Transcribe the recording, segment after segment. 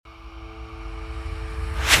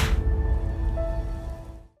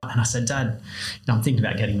And I said, Dad, I'm thinking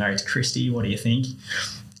about getting married to Christy. What do you think?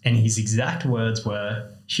 And his exact words were,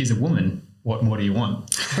 she's a woman. What more do you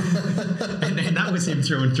want? and that was him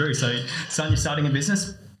through and through. So, son, you're starting a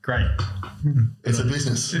business? Great. It's a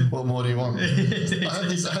business. What more do you want? I had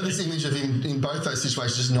this image of him in both those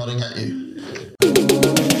situations just nodding at you.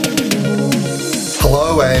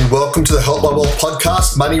 Hello and welcome to the Help My Wealth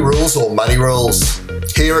podcast, Money Rules or Money Rules.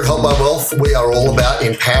 Here at Help My Wealth, we are all about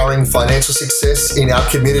empowering financial success in our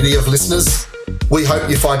community of listeners. We hope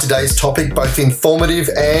you find today's topic both informative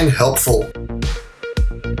and helpful.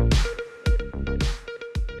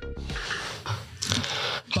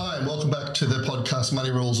 Hi, and welcome back to the podcast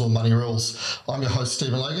Money Rules or Money Rules. I'm your host,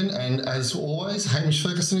 Stephen Logan, and as always, Hamish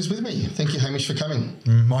Ferguson is with me. Thank you, Hamish, for coming.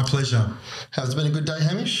 My pleasure. Has it been a good day,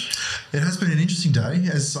 Hamish? It has been an interesting day.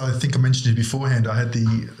 As I think I mentioned to you beforehand, I had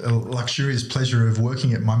the luxurious pleasure of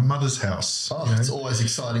working at my mother's house. Oh, it's always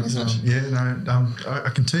exciting, isn't it? I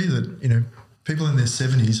can tell you that, people in their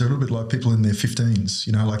 70s are a little bit like people in their 15s,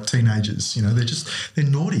 like teenagers. They're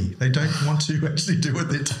naughty. They don't want to actually do what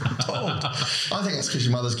they're told. I think that's because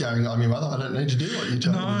your mother's going, I'm your mother, I don't need to do what you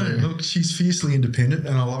tell me to do. Look, she's fiercely independent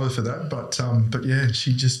and I love her for that. But yeah,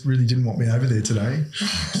 she just really didn't want me over there today.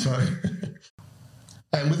 So...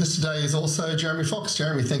 And with us today is also Jeremy Fox.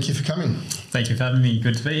 Jeremy, thank you for coming. Thank you for having me.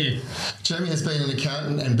 Good to be here. Jeremy has been an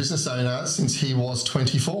accountant and business owner since he was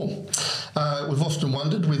 24. We've often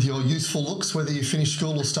wondered with your youthful looks whether you finished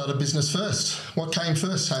school or started business first. What came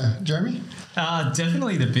first, Jeremy?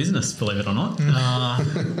 Definitely the business, believe it or not.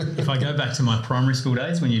 If I go back to my primary school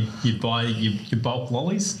days when you'd buy your bulk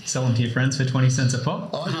lollies, sell them to your friends for 20 cents a pop.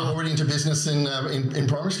 Oh, you were already into business in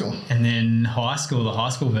primary school? And then high school, the high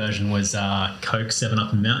school version was Coke,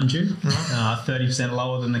 7-Up and Mountain Dew. 30%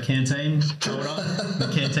 lower than the canteen.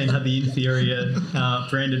 The canteen had the inferior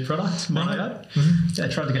branded product, might I add. They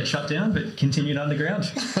tried to get shut down, but continued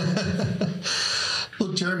underground.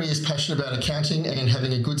 Look, Jeremy is passionate about accounting and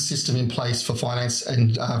having a good system in place for finance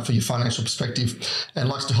and for your financial perspective, and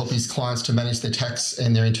likes to help his clients to manage their tax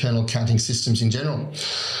and their internal accounting systems in general.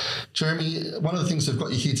 Jeremy, one of the things we've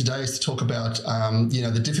got you here today is to talk about,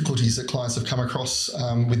 the difficulties that clients have come across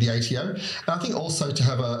with the ATO. And I think also to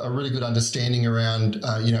have a really good understanding around,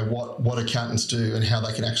 what accountants do and how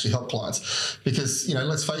they can actually help clients. Because,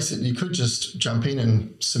 let's face it, you could just jump in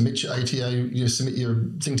and submit your ATO, submit your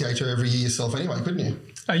thing to ATO every year yourself anyway, couldn't you?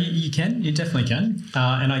 Oh, you can. You definitely can.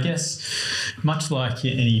 And I guess much like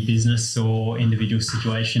any business or individual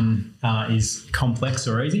situation is complex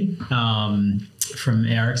or easy, from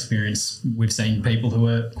our experience, we've seen people who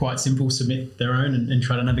are quite simple submit their own and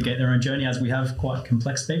try to navigate their own journey, as we have quite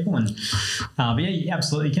complex people. And you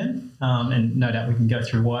absolutely can. And no doubt we can go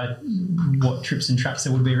through what trips and traps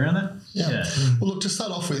there would be around that. Yeah. Well, look, to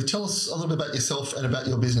start off with, tell us a little bit about yourself and about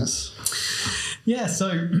your business. Yeah, so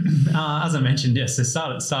as I mentioned, yes,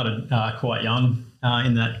 I started quite young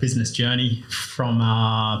in that business journey. From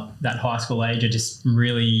that high school age, I just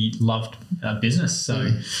really loved business. So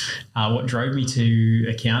what drove me to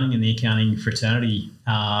accounting and the accounting fraternity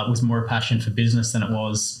was more a passion for business than it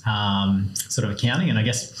was sort of accounting. And I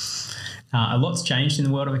guess a lot's changed in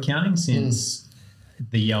the world of accounting since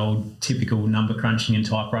the old typical number crunching and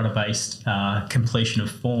typewriter-based completion of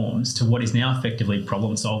forms to what is now effectively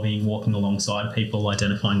problem solving, walking alongside people,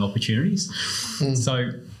 identifying opportunities. So,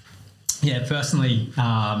 personally,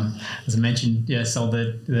 as I mentioned, sold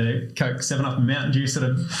the Coke, 7-Up and Mountain Dew sort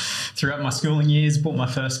of throughout my schooling years, bought my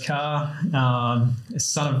first car,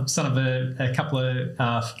 son of a couple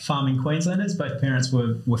of farming Queenslanders. Both parents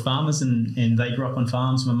were farmers and they grew up on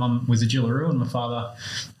farms. My mum was a Jillaroo and my father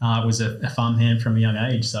was a farmhand from a young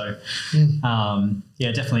age. So,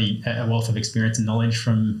 definitely a wealth of experience and knowledge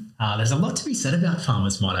from, there's a lot to be said about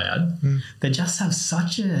farmers, might I add. They just have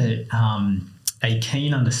such a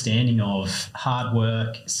keen understanding of hard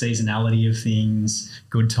work, seasonality of things,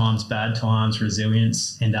 good times, bad times,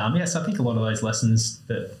 resilience. And so I think a lot of those lessons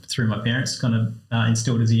that through my parents kind of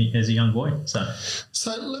instilled as a young boy. So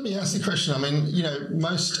let me ask the question. I mean,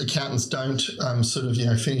 most accountants don't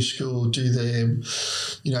finish school, do their,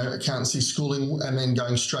 accountancy schooling and then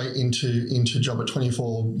going straight into a job at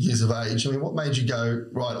 24 years of age. I mean, what made you go,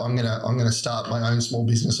 right, I'm gonna start my own small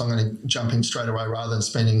business. I'm going to jump in straight away rather than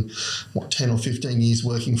spending 10 or 15 years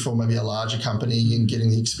working for maybe a larger company and getting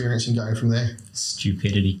the experience and going from there?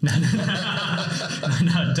 Stupidity. No,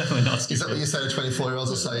 definitely not stupid. Is that what you say to 24-year-olds?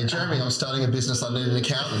 Will say, Jeremy, I'm starting a business, I need an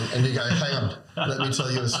accountant. And you go, hang on, let me tell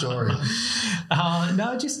you a story.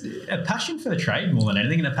 No, just a passion for the trade more than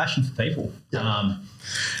anything, and a passion for people. Yeah.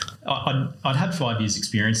 I'd had 5 years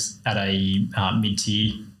experience at a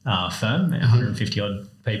mid-tier firm, 150 odd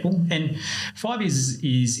people. And 5 years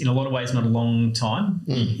is in a lot of ways not a long time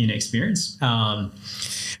in experience.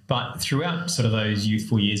 But throughout sort of those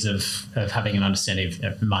youthful years of having an understanding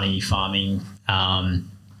of money, farming,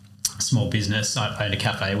 small business, I owned a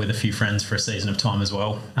cafe with a few friends for a season of time as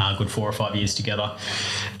well, good 4 or 5 years together.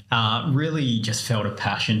 Really just felt a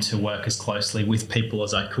passion to work as closely with people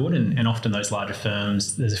as I could. And often those larger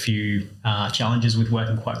firms, there's a few challenges with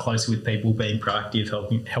working quite closely with people, being proactive,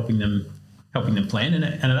 helping them plan. And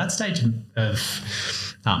at that stage of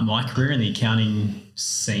my career in the accounting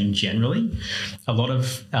scene generally, a lot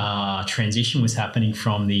of transition was happening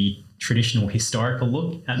from the traditional historical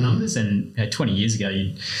look at numbers. And 20 years ago,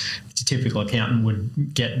 a typical accountant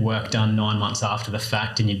would get work done 9 months after the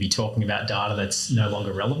fact, and you'd be talking about data that's no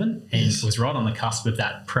longer relevant. And it was right on the cusp of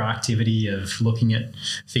that proactivity of looking at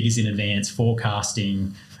figures in advance,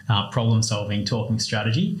 forecasting, problem solving, talking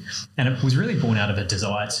strategy. And it was really born out of a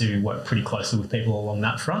desire to work pretty closely with people along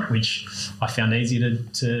that front, which I found easier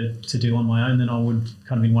to do on my own than I would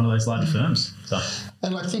kind of in one of those larger firms. So.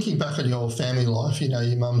 And like thinking back on your family life, you know,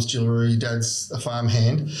 your mum's jewellery, dad's a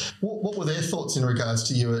farmhand. What were their thoughts in regards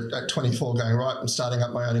to you at 24 going, right, I'm starting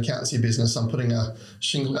up my own accountancy business, I'm putting a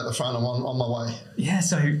shingle at the front, I'm on my way? Yeah,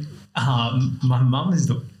 so my mum is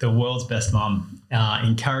the world's best mum.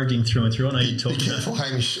 Encouraging through and through. I know you talked about... Be careful,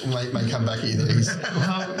 Hamish may come back either. He's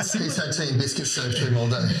had tea and biscuits served to him all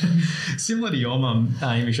day. Similar to your mum,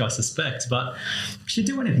 Hamish, I suspect, but she'd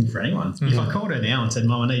do anything for anyone. If I called her now and said,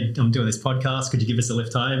 Mum, I'm doing this podcast, could you give us a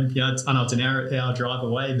lift home? You know, I know it's an hour drive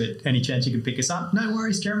away, but any chance you could pick us up? No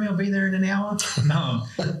worries, Jeremy, I'll be there in an hour.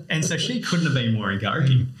 And so she couldn't have been more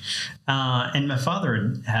encouraging. And my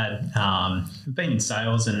father had been in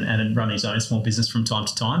sales and had run his own small business from time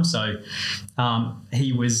to time. So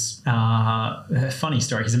he was a funny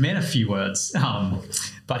story. He's a man of few words,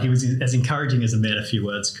 but he was as encouraging as a man of few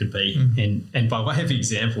words could be. And by way of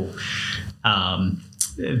example,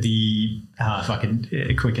 if I could,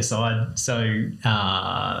 a quick aside. So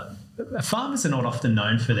farmers are not often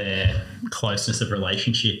known for their closeness of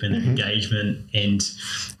relationship and their engagement, and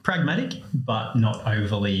pragmatic, but not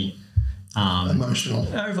overly emotional.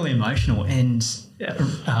 And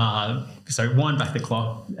so wind back the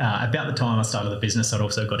clock. About the time I started the business, I'd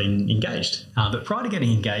also got engaged. But prior to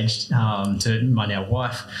getting engaged to my now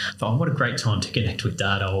wife, I thought, what a great time to connect with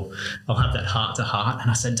Dad. I'll have that heart to heart. And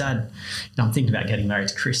I said, Dad, I'm thinking about getting married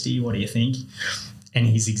to Christy. What do you think? And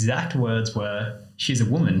his exact words were, she's a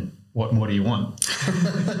woman. What more do you want?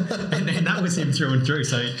 and that was him through and through.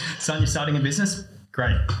 So, son, you're starting a business?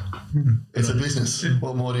 Great. It's a business.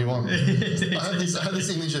 What more do you want? I had this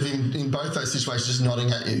image of him in both those situations just nodding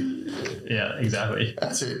at you. Yeah, exactly.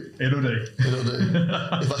 That's it. It'll do.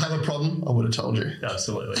 If I have a problem, I would have told you.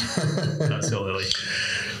 Absolutely.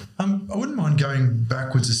 I wouldn't mind going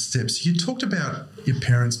backwards a step. So you talked about your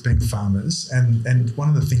parents being farmers, and one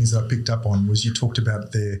of the things that I picked up on was you talked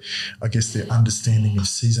about their understanding of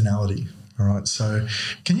seasonality. All right. So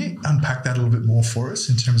can you unpack that a little bit more for us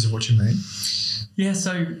in terms of what you mean? Yeah,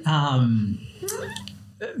 so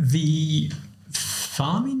the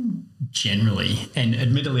farming generally, and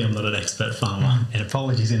admittedly I'm not an expert farmer, and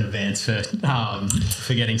apologies in advance for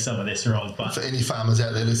getting some of this wrong. But for any farmers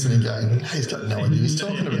out there listening going, he's got no idea what he's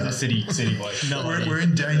talking about. He's a city boy. We're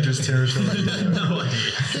in dangerous territory. No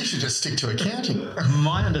idea. He should just stick to accounting.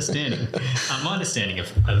 My understanding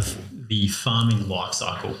of the farming life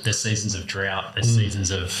cycle, there's seasons of drought, there's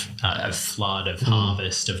seasons of flood, of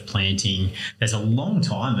harvest, of planting. There's a long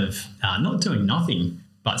time of not doing nothing,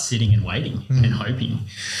 but sitting and waiting and hoping.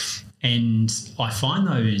 And I find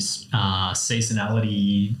those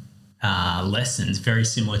seasonality lessons very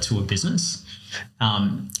similar to a business,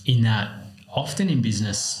 in that often in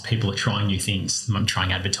business, people are trying new things,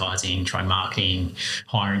 trying advertising, trying marketing,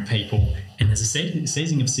 hiring people. And there's a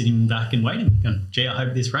season of sitting back and waiting. Going, gee, I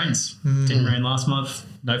hope this rains. Didn't rain last month.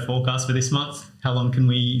 No forecast for this month. How long can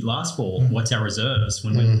we last for? What's our reserves?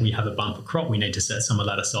 When we have a bumper crop, we need to set some of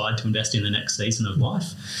that aside to invest in the next season of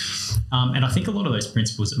life. And I think a lot of those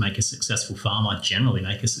principles that make a successful farmer generally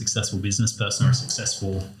make a successful business person or a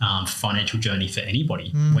successful financial journey for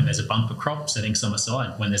anybody. When there's a bumper crop, setting some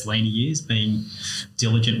aside. When there's leaner years, being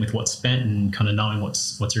diligent with what's spent and kind of knowing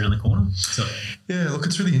what's around the corner. So, yeah, look,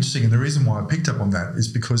 it's really interesting. And the reason why I picked up on that is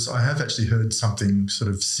because I have actually heard something sort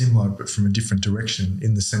of similar, but from a different direction,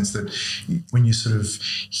 in the sense that when you sort of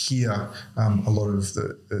hear a lot of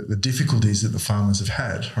the difficulties that the farmers have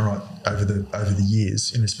had, all right, over the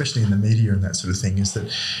years, and especially in the media and that sort of thing, is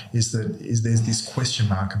there's this question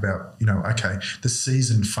mark about, okay, the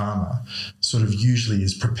seasoned farmer sort of usually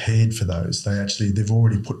is prepared for those. They've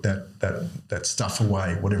already put that that stuff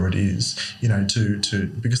away, whatever it is,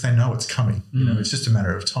 to because they know it's coming. It's just a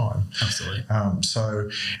matter of time. Absolutely.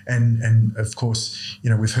 And of course,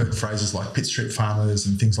 we've heard phrases like Pitt Street Farmers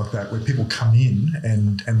and things like that, where people come in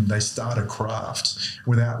and they start a craft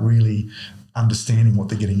without really understanding what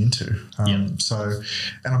they're getting into. So,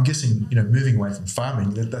 and I'm guessing, moving away from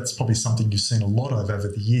farming, that's probably something you've seen a lot of over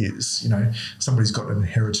the years. Somebody's got an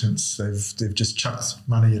inheritance, they've just chucked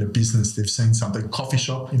money at a business, they've seen something, coffee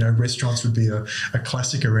shop, restaurants would be a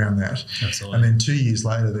classic around that. Absolutely. And then 2 years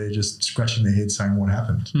later, they're just scratching their head saying, what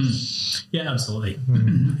happened? Yeah, absolutely.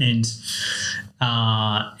 And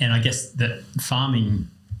I guess that farming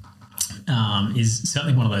is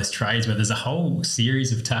certainly one of those trades where there's a whole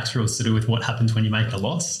series of tax rules to do with what happens when you make a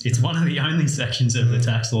loss. It's one of the only sections of the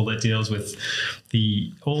tax law that deals with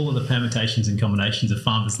all of the permutations and combinations of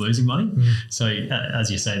farmers losing money. So as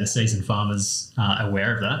you say, the seasoned farmers are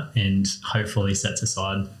aware of that and hopefully sets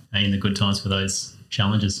aside in the good times for those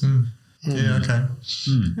challenges. Yeah, okay.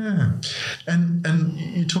 Yeah. And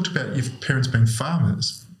you talked about your parents being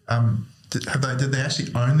farmers. Did they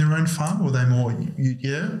actually own their own farm, or were they more?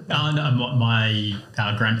 No, my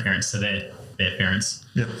grandparents, so they're their parents.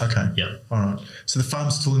 Yep. Okay. Yep. All right. So the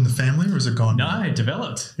farm's still in the family, or is it gone? No, it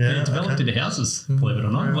developed. Yeah, it developed into houses, believe it or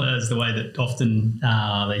not. Right. It's the way that often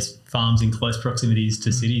these farms in close proximities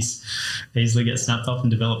to cities easily get snapped up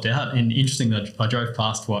and developed out. And interesting that I drove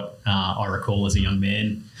past what I recall as a young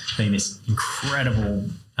man being this incredible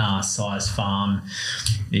size farm,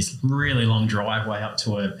 this really long driveway up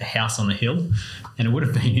to a house on the hill, and it would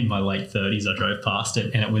have been in my late 30s. I drove past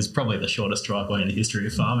it, and it was probably the shortest driveway in the history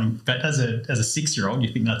of farming. But as a 6-year-old,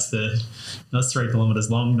 you think that's 3 kilometres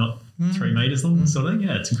long, not 3 metres long, sort of thing.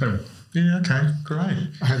 Yeah, it's incredible. Yeah, okay, great.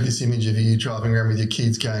 I have this image of you driving around with your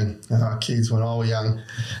kids going, kids when I was young,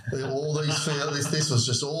 all these fields, this was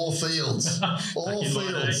just all fields, all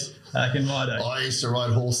fields. Back in my day. I used to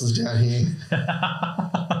ride horses down here.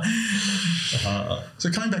 So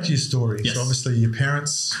coming back to your story, Yes. so obviously your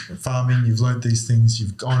parents, farming, you've learned these things,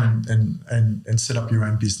 you've gone and set up your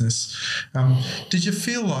own business. Did you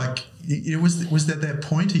feel like, was there that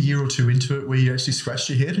point a year or two into it where you actually scratched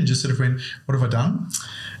your head and just sort of went, what have I done?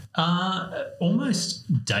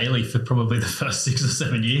 Almost daily for probably the first 6 or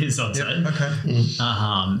 7 years, I'd say. Okay.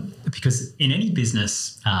 Because in any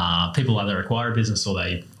business, people either acquire a business or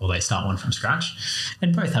they start one from scratch,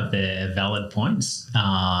 and both have their valid points.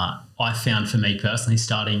 I found for me personally,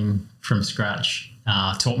 starting from scratch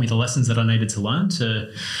taught me the lessons that I needed to learn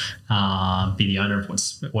to be the owner of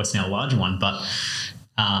what's now a larger one. But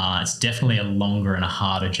it's definitely a longer and a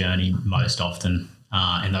harder journey most often.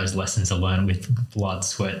 And those lessons are learned with blood,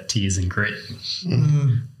 sweat, tears and grit.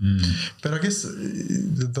 But I guess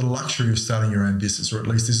the luxury of starting your own business, or at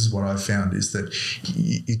least this is what I've found, is that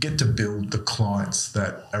you get to build the clients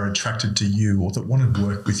that are attracted to you or that want to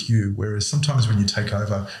work with you, whereas sometimes when you take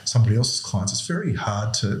over somebody else's clients, it's very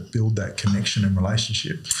hard to build that connection and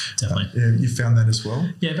relationship. Definitely. You found that as well?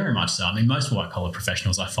 Yeah, very much so. I mean, most white-collar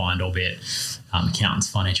professionals I find, albeit accountants,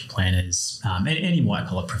 financial planners, any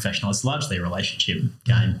white-collar professional, it's largely a relationship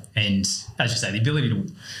game. And as you say, the ability to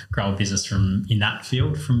grow a business from in that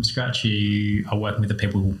field from scratch, you are working with the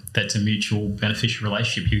people that's a mutual beneficial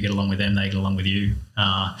relationship. You get along with them, they get along with you.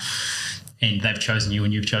 And they've chosen you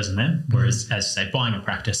and you've chosen them. Whereas, as you say, buying a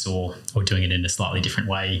practice or doing it in a slightly different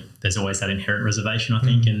way, there's always that inherent reservation, I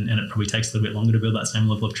think, and it probably takes a little bit longer to build that same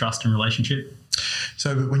level of trust and relationship.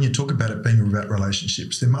 So but when you talk about it being about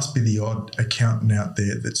relationships, there must be the odd accountant out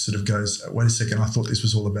there that sort of goes, wait a second, I thought this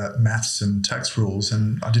was all about maths and tax rules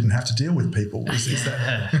and I didn't have to deal with people. Is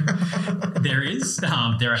that? There is. There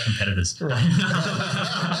are competitors. Right.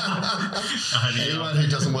 Anyone who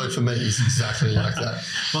doesn't work for me is exactly like that.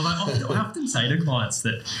 Well, I often say to clients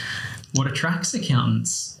that what attracts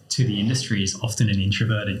accountants to the industry is often an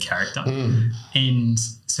introverted character. And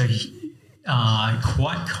so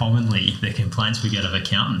quite commonly the complaints we get of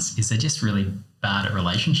accountants is they're just really bad at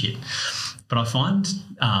relationship. But I find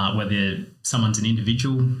whether someone's an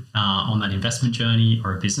individual on that investment journey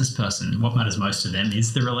or a business person, what matters most to them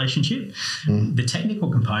is the relationship. The technical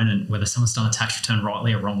component, whether someone's done a tax return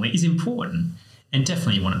rightly or wrongly, is important. And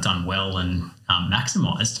definitely you want it done well and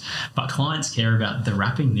maximised. But clients care about the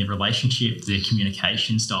wrapping, the relationship, the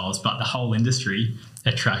communication styles. But the whole industry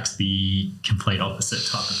attracts the complete opposite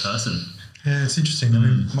type of person. Yeah, it's interesting. I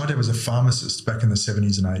mean, my dad was a pharmacist back in the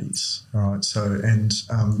 70s and 80s. All right. So, and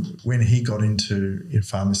when he got into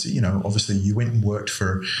pharmacy, obviously you went and worked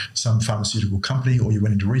for some pharmaceutical company or you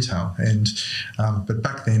went into retail. And but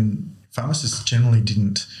back then, pharmacists generally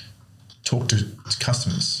didn't talk to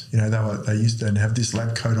customers. They used to have this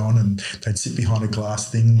lab coat on, and they'd sit behind a glass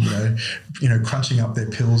thing, crunching up their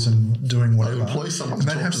pills and doing whatever. They'd employ someone, and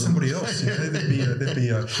they'd have somebody else. There'd be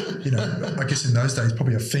a I guess in those days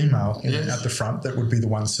probably a female at the front that would be the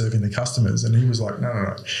one serving the customers. And he was like,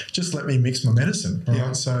 no, just let me mix my medicine. Right?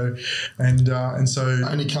 Yeah. So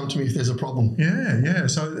only come to me if there's a problem. Yeah.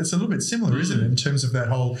 So it's a little bit similar, isn't it, in terms of that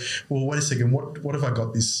whole, well, wait a second, what have I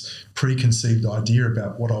got this preconceived idea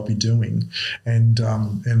about what I'll be doing? And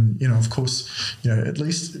of course, at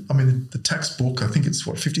least, the tax book, I think it's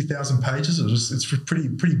 50,000 pages. It's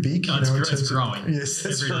pretty big. No, it's growing. Yes,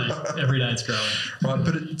 every day it's growing. Right,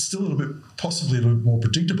 but it's still possibly a little bit more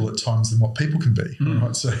predictable at times than what people can be.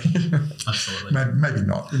 Right, so absolutely, maybe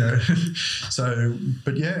not. So,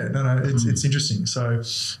 but yeah, it's interesting. So,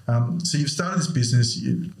 so you've started this business.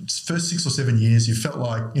 First 6 or 7 years, you felt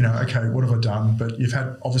like, okay, what have I done? But you've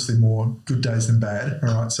had obviously more good days than bad.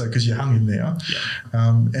 All right, so because you hung in there,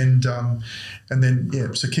 and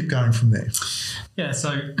then so keep going from there. Yeah, so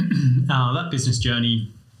that business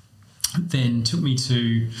journey then took me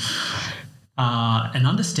to an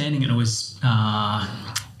understanding, and it was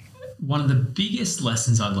one of the biggest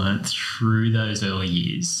lessons I learned through those early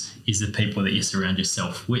years is the people that you surround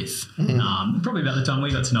yourself with. Probably about the time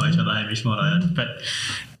we got to know each other, Hamish, might I add,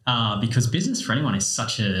 but because business for anyone is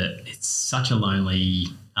such a lonely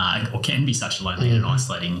or can be such a lonely and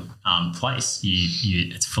isolating place.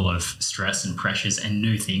 It's full of stress and pressures and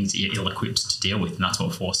new things you're ill-equipped to deal with, and that's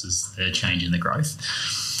what forces the change and the growth.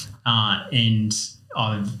 And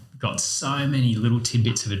I've got so many little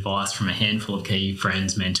tidbits of advice from a handful of key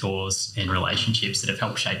friends, mentors, and relationships that have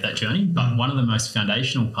helped shape that journey. But one of the most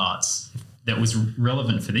foundational parts that was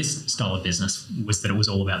relevant for this style of business was that it was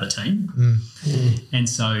all about the team. And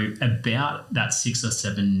so about that 6 or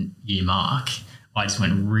 7 year mark, I just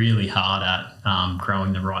went really hard at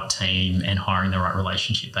growing the right team and hiring the right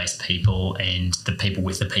relationship-based people and the people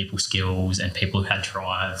with the people skills and people who had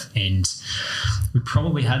drive. And we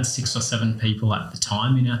probably had 6 or 7 people at the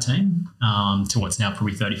time in our team to what's now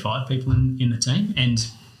probably 35 people in the team. And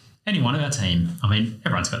any one of our team,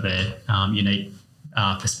 everyone's got their unique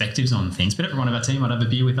perspectives on things, but every one of our team I'd have a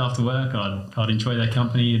beer with after work. I'd enjoy their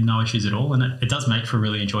company, no issues at all. And it does make for a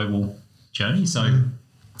really enjoyable journey. So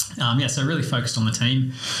so really focused on the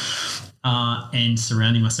team and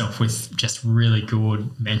surrounding myself with just really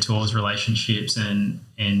good mentors, relationships,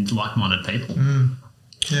 and like-minded people.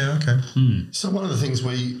 Yeah, okay. So one of the things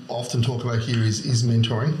we often talk about here is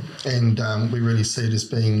mentoring, and we really see it as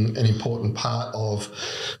being an important part of,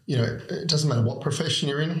 it doesn't matter what profession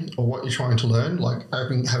you're in or what you're trying to learn, like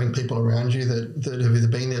having people around you that have either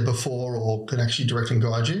been there before or can actually direct and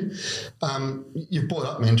guide you. You've brought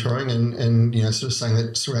up mentoring and sort of saying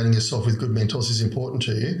that surrounding yourself with good mentors is important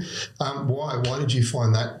to you. Why did you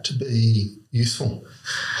find that to be useful?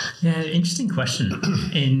 Yeah, interesting question.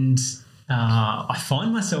 And I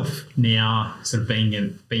find myself now sort of being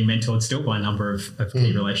mentored still by a number of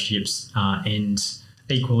key relationships and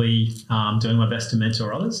equally doing my best to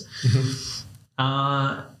mentor others.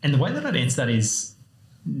 And the way that I'd answer that is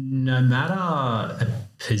no matter a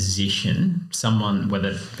position,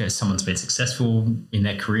 whether someone's been successful in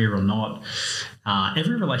their career or not,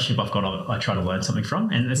 every relationship I've got, I try to learn something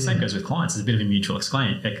from. And the same goes with clients. It's a bit of a mutual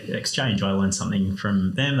exchange. I learn something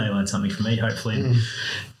from them. They learn something from me, hopefully.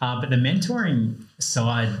 But the mentoring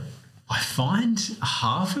side, I find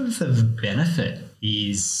half of the benefit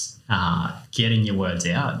is getting your words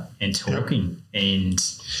out and talking and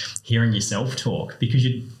hearing yourself talk, because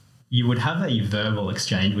you would have a verbal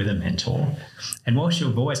exchange with a mentor. And whilst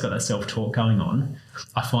you've always got that self-talk going on,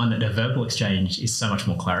 I find that a verbal exchange is so much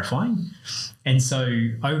more clarifying. And so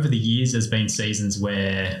over the years, there's been seasons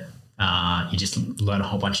where you just learn a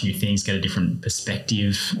whole bunch of new things, get a different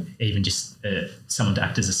perspective, even just someone to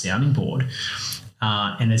act as a sounding board.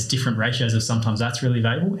 And there's different ratios of sometimes that's really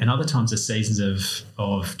valuable, and other times there's seasons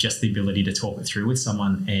of just the ability to talk it through with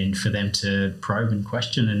someone and for them to probe and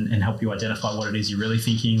question and help you identify what it is you're really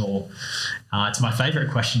thinking. Or it's my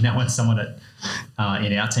favourite question now when someone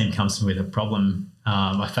in our team comes with a problem.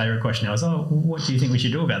 My favourite question now is, what do you think we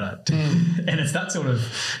should do about that? And it's that sort of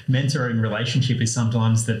mentoring relationship is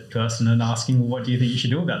sometimes the person and asking, well, what do you think you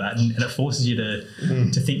should do about that? And it forces you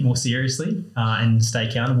to think more seriously and stay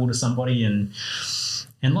accountable to somebody.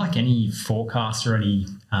 And like any forecast or any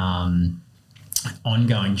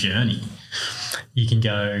ongoing journey, you can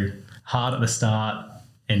go hard at the start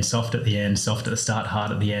and soft at the end, soft at the start,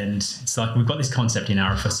 hard at the end. It's like we've got this concept in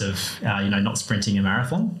our office of, not sprinting a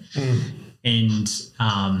marathon. And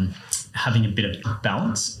having a bit of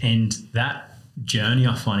balance. And that journey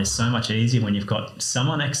I find is so much easier when you've got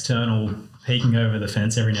someone external peeking over the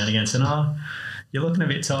fence every now and again saying, you're looking a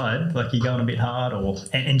bit tired, like you're going a bit hard,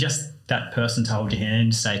 and just that person to hold your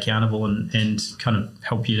hand, stay accountable and kind of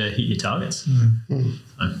help you to hit your targets.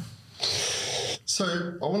 So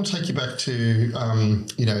I want to take you back to,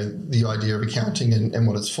 the idea of accounting and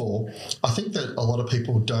what it's for. I think that a lot of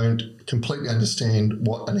people don't completely understand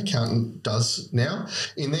what an accountant does now.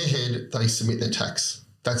 In their head, they submit their tax.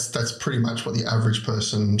 That's pretty much what the average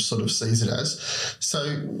person sort of sees it as. So,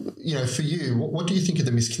 for you, what do you think are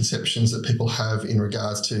the misconceptions that people have in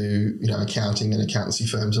regards to, accounting and accountancy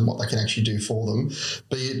firms and what they can actually do for them,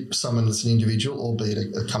 be it someone that's an individual or be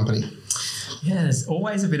it a company? Yeah, there's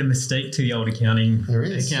always a bit of mystique to the old accounting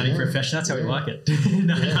profession. That's how we like it.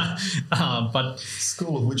 But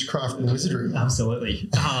School of Witchcraft and Wizardry. Absolutely.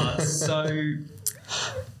 So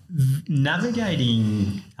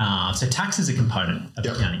navigating, so tax is a component of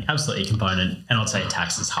accounting, absolutely a component, and I'd say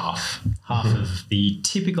tax is half of the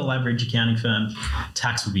typical average accounting firm.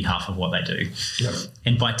 Tax would be half of what they do. Yep.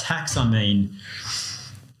 And by tax, I mean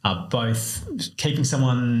both keeping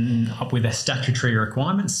someone up with their statutory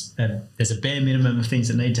requirements. There's a bare minimum of things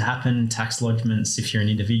that need to happen, tax lodgements if you're an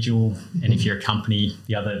individual, and if you're a company,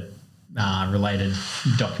 the other related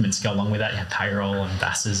documents go along with that. You have payroll and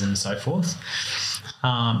VASs and so forth.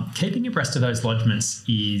 Keeping abreast of those lodgements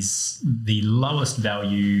is the lowest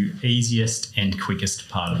value, easiest and quickest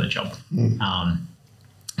part of the job.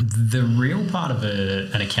 The real part of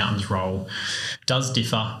an accountant's role does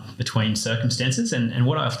differ between circumstances. And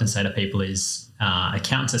what I often say to people is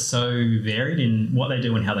accountants are so varied in what they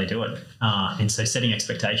do and how they do it. And so setting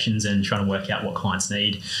expectations and trying to work out what clients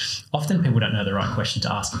need. Often people don't know the right question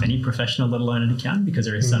to ask of any professional, let alone an accountant, because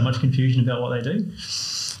there is so much confusion about what they do.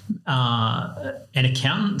 And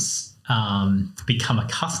accountants become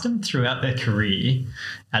accustomed throughout their career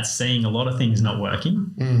at seeing a lot of things not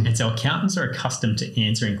working. And so accountants are accustomed to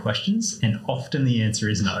answering questions, and often the answer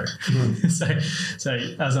is no. So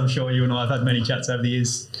as I'm sure you and I have had many chats over the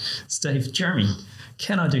years, Steve, Jeremy,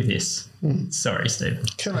 can I do this? Sorry, Steve.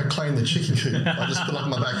 Can I clean the chicken coop? I just put up in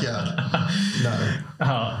my backyard. No.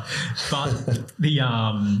 But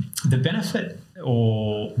the benefit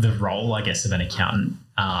or the role, I guess, of an accountant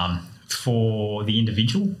for the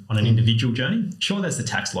individual on an individual journey, sure, there's the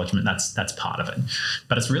tax lodgement, that's part of it,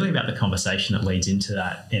 but it's really about the conversation that leads into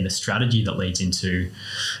that and the strategy that leads into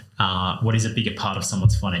what is a bigger part of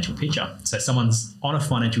someone's financial picture. So someone's on a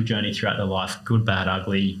financial journey throughout their life, good, bad,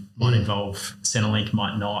 ugly, might involve Centrelink,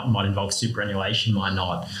 might not, might involve superannuation, might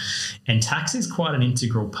not. And tax is quite an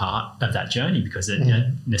integral part of that journey because it,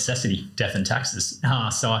 necessity, death and taxes.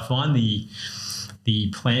 So I find the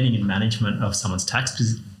planning and management of someone's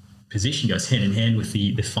tax position goes hand in hand with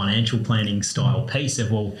the financial planning style piece of,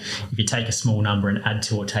 well, if you take a small number and add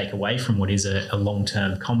to or take away from what is a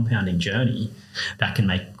long-term compounding journey, that can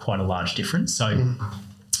make quite a large difference. So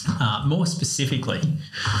more specifically,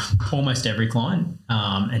 almost every client,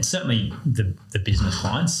 and certainly the business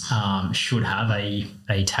clients, should have a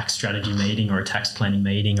tax strategy meeting or a tax planning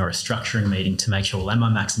meeting or a structuring meeting to make sure, am I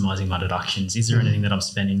maximising my deductions? Is there anything that I'm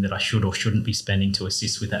spending that I should or shouldn't be spending to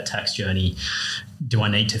assist with that tax journey? Do I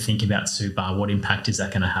need to think about super? What impact is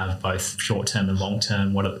that going to have, both short-term and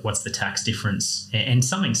long-term? What's the tax difference? And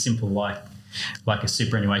something simple like a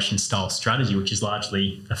superannuation style strategy, which is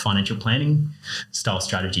largely a financial planning style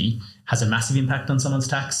strategy, has a massive impact on someone's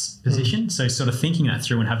tax position. So sort of thinking that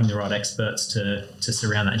through and having the right experts to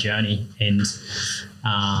surround that journey and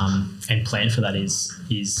plan for that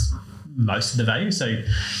is most of the value. So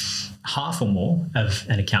half or more of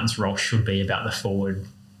an accountant's role should be about the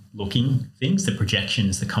forward-looking things, the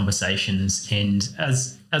projections, the conversations, and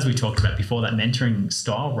as we talked about before, that mentoring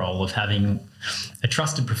style role of having a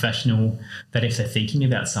trusted professional that if they're thinking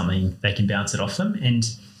about something, they can bounce it off them. And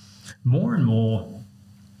more,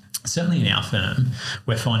 certainly in our firm,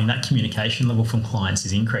 we're finding that communication level from clients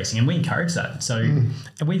is increasing, and we encourage that. So and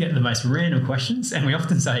we get the most random questions, and we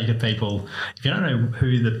often say to people, if you don't know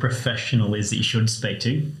who the professional is that you should speak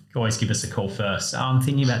to, always give us a call first. I'm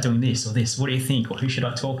thinking about doing this or this. What do you think? Or who should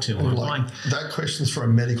I talk to? Or that question's for a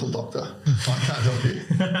medical doctor. I can't help you.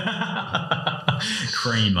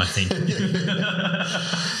 Cream, I think.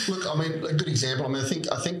 Look, I mean, a good example. I mean,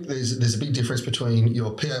 I think there's a big difference between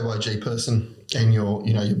your PAYG person and your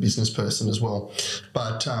business person as well.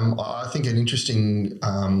 But I think an interesting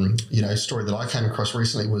story that I came across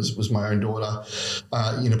recently was my own daughter.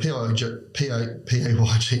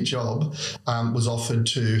 PAYG job was offered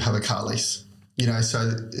to have a car lease.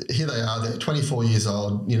 So here they are, they're 24 years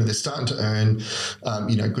old, they're starting to earn,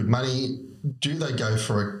 good money. Do they go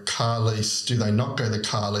for a car lease? Do they not go the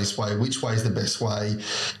car lease way? Which way is the best way?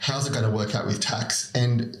 How's it going to work out with tax?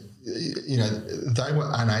 And, you know, they were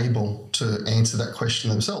unable to answer that question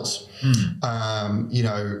themselves. You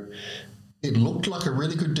know, it looked like a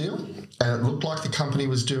really good deal, and it looked like the company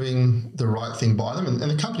was doing the right thing by them, and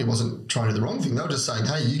the company wasn't trying to do the wrong thing. They were just saying,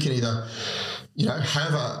 hey, you can either, you know,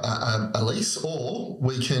 have a lease, or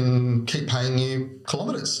we can keep paying you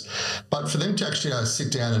kilometres. But for them to actually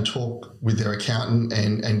sit down and talk with their accountant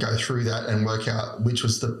and go through that and work out which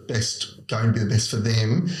was going to be the best for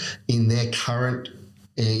them in their current,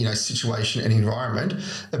 you know, situation and environment,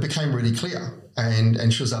 it became really clear.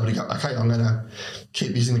 And she was able to go, okay, I'm going to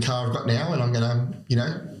keep using the car I've got now, and I'm going to, you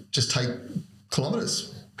know, just take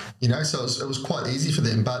kilometres. You know, so it was quite easy for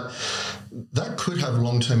them, but that could have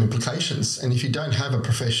long-term implications. And if you don't have a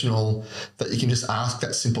professional that you can just ask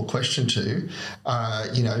that simple question to,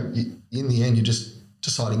 you know, in the end, you're just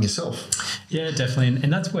deciding yourself. Yeah, definitely.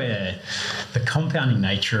 And that's where the compounding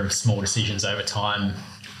nature of small decisions over time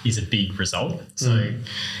is a big result. So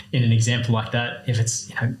in an example like that, if it's,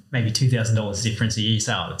 you know, maybe $2,000 difference a year,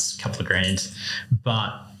 so it's a couple of grand,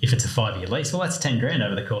 but if it's a 5-year lease, well, that's 10 grand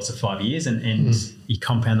over the course of 5 years, and you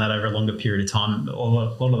compound that over a longer period of time. A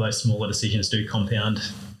lot of those smaller decisions do compound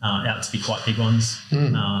out to be quite big ones.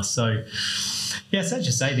 So as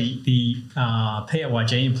you say, the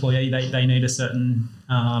PAYG employee, they need a certain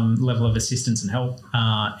level of assistance and help,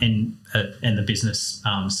 and the business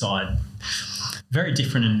side, very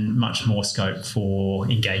different and much more scope for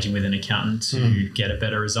engaging with an accountant to get a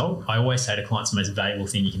better result. I always say to clients, the most valuable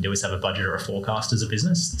thing you can do is have a budget or a forecast as a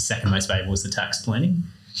business. The second most valuable is the tax planning,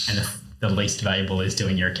 and the least valuable is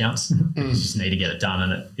doing your accounts. You just need to get it done,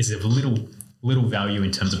 and it is of little value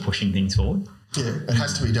in terms of pushing things forward. Yeah, it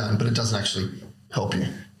has to be done, but it doesn't actually help you.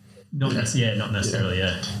 Not necessarily.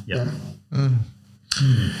 Yeah.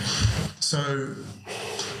 So,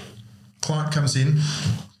 client comes in,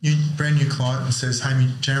 brand new client, and says, "Hey,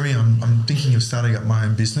 Jeremy, I'm thinking of starting up my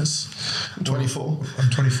own business." I'm 24. I'm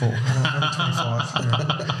 24. I'm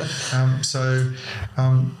 25. So,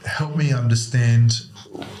 help me understand,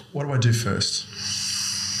 what do I do first?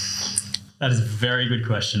 That is a very good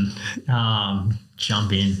question.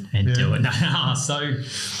 Jump in and do it. So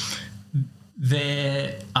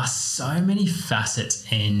there are so many facets,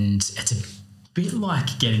 and it's a bit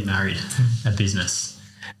like getting married, a business.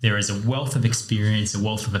 There is a wealth of experience, a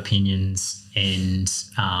wealth of opinions, and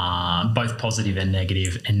both positive and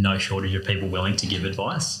negative, and no shortage of people willing to give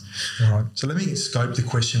advice. All right. So let me scope the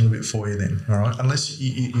question a little bit for you then. All right. Unless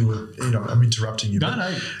you were, you know, I'm interrupting you.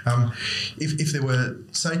 No. If there were,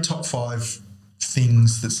 say, top 5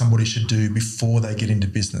 things that somebody should do before they get into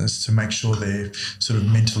business to make sure they're sort of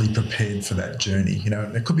mentally prepared for that journey, you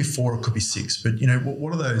know, it could be 4, it could be 6, but, you know,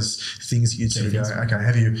 what are those things that you'd sort of go, okay,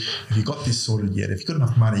 have you got this sorted yet? Have you got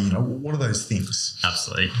enough money? You know, what are those things?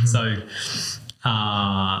 Absolutely. So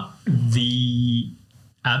the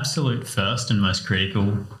absolute first and most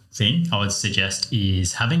critical thing I would suggest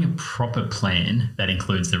is having a proper plan that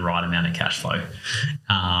includes the right amount of cash flow.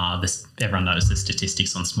 Everyone knows the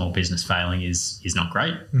statistics on small business failing is not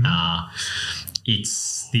great.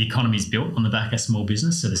 It's the economy is built on the back of small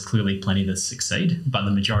business, so there's clearly plenty that succeed, but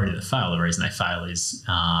the majority that fail, the reason they fail is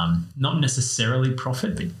not necessarily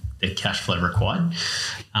profit, but the cash flow required.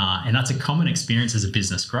 And that's a common experience as a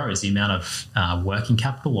business grows. The amount of working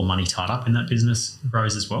capital or money tied up in that business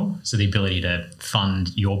grows as well. So the ability to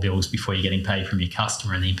fund your bills before you're getting paid from your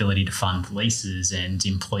customer, and the ability to fund leases and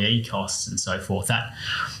employee costs and so forth, that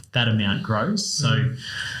amount grows. So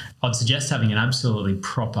I'd suggest having an absolutely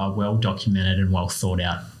proper, well-documented and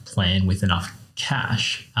well-thought-out plan with enough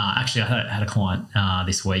cash. Actually, I had a client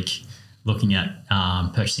this week looking at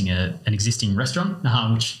purchasing an existing restaurant,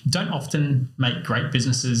 which don't often make great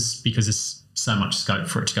businesses because there's so much scope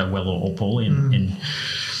for it to go well or poorly. And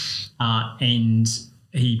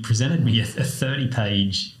he presented me a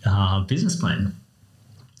 30-page business plan,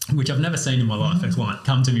 which I've never seen in my life. A client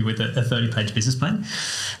come to me with a 30-page business plan.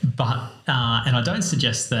 But and I don't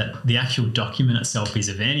suggest that the actual document itself is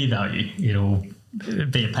of any value. It'll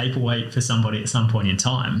be a paperweight for somebody at some point in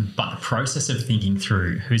time, but the process of thinking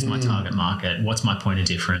through who's my target market, what's my point of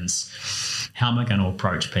difference, how am I going to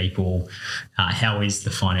approach people, how is the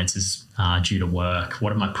finances due to work,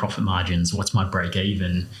 what are my profit margins, what's my break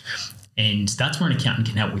even, and that's where an accountant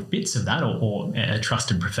can help with bits of that, or a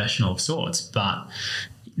trusted professional of sorts. But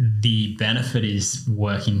the benefit is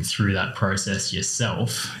working through that process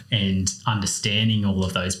yourself and understanding all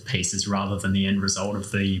of those pieces rather than the end result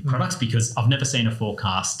of the products, because I've never seen a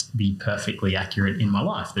forecast be perfectly accurate in my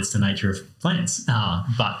life. That's the nature of plans,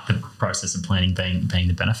 but the process of planning being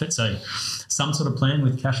the benefit. So some sort of plan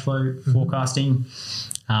with cash flow forecasting,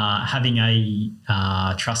 having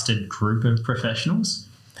a trusted group of professionals,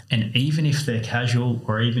 And even if they're casual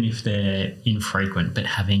or even if they're infrequent, but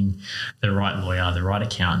having the right lawyer, the right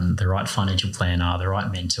accountant, the right financial planner, the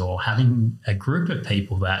right mentor, having a group of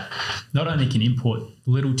people that not only can import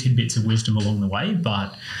little tidbits of wisdom along the way,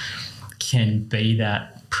 but can be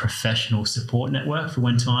that professional support network for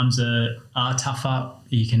when times are tougher.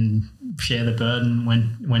 You can share the burden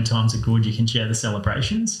when times are good. You can share the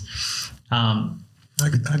celebrations.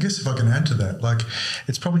 I guess if I can add to that, like,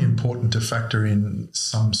 it's probably important to factor in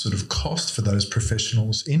some sort of cost for those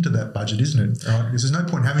professionals into that budget, isn't it? Right? Because there's no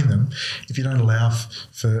point having them if you don't allow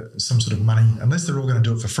for some sort of money, unless they're all going to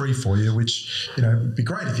do it for free for you, which, would be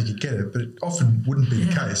great if you could get it, but it often wouldn't be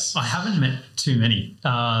the case. I haven't met too many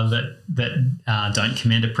that don't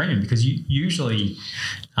command a premium, because usually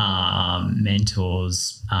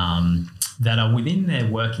mentors that are within their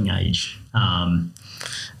working age,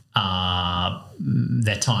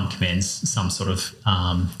 their time commands some sort of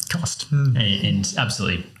cost. And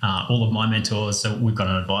absolutely, all of my mentors, so we've got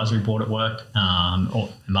an advisory board at work, or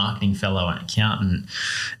a marketing fellow, an accountant,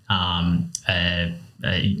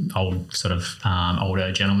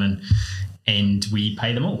 older gentleman, and we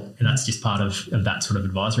pay them all. And that's just part of that sort of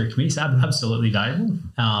advisory committee. So absolutely valuable.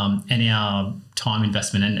 And our time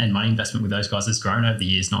investment and money investment with those guys has grown over the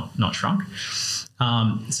years, not shrunk.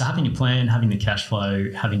 So having a plan, having the cash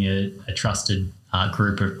flow, having a trusted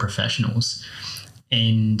group of professionals,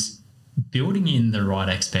 and building in the right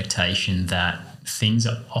expectation that things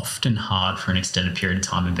are often hard for an extended period of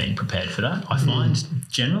time and being prepared for that. I find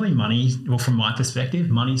generally money, well, from my perspective,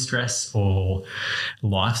 money stress or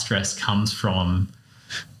life stress comes from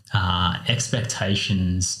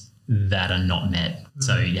expectations that are not met.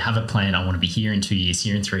 So you have a plan, I want to be here in 2 years,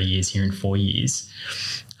 here in 3 years, here in 4 years.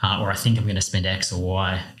 Or I think I'm going to spend X or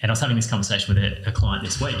Y. And I was having this conversation with a client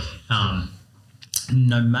this week.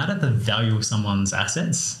 No matter the value of someone's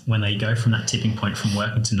assets, when they go from that tipping point from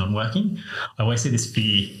working to non-working, I always see this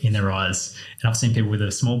fear in their eyes. And I've seen people with a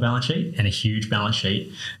small balance sheet and a huge balance sheet.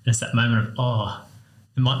 And it's that moment of,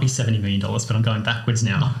 it might be $70 million, but I'm going backwards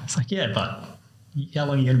now. It's like, yeah, but how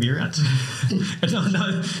long are you going to be around?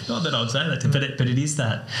 no, not that I would say that, but it is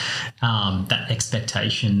that that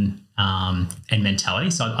expectation and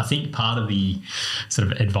mentality. So I think part of the sort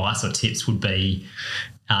of advice or tips would be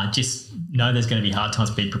just know there's going to be hard times,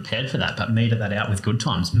 be prepared for that, but meter that out with good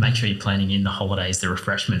times. Make sure you're planning in the holidays, the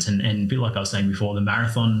refreshments, and a bit like I was saying before, the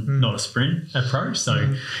marathon, not a sprint approach.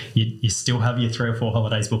 So you still have your 3 or 4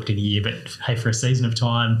 holidays booked in a year, but hey, for a season of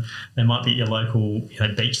time, they might be at your local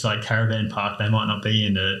beachside caravan park. They might not be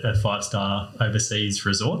in a 5-star overseas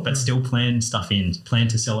resort, but still plan stuff in, plan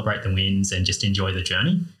to celebrate the wins and just enjoy the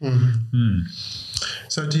journey.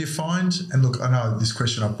 So do you find, and look, I know this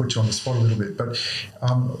question, I put you on the spot a little bit, but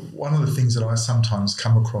one of the things that I sometimes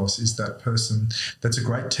come across is that person that's a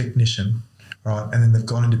great technician, right, and then they've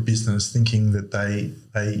gone into business thinking that they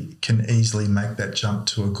can easily make that jump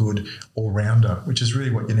to a good all-rounder, which is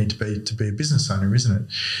really what you need to be a business owner, isn't it?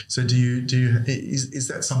 So is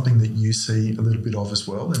that something that you see a little bit of as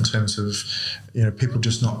well, in terms of people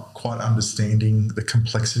just not quite understanding the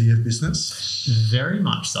complexity of business? Very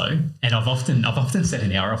much so. And I've often said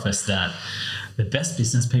in our office that the best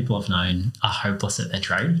business people I've known are hopeless at their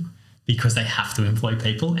trade, because they have to employ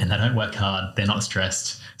people and they don't work hard. They're not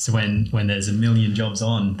stressed. So when there's a million jobs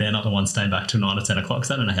on, they're not the ones staying back till 9 or 10 o'clock,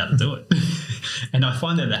 so they don't know how to do it. And I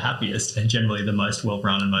find they're the happiest and generally the most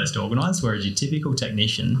well-run and most organised, whereas your typical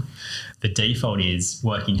technician, the default is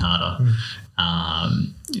working harder.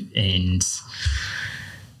 And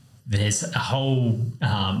there's a whole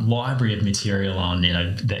library of material on,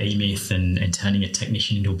 the E-Myth and turning a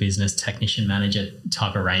technician into a business technician manager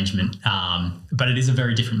type arrangement. But it is a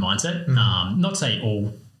very different mindset. Not to say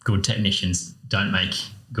all good technicians don't make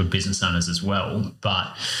good business owners as well,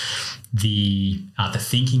 but the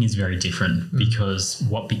thinking is very different, because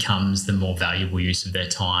what becomes the more valuable use of their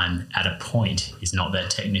time at a point is not their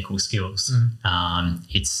technical skills.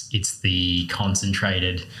 It's the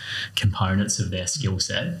concentrated components of their skill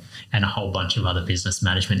set and a whole bunch of other business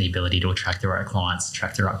management, the ability to attract the right clients,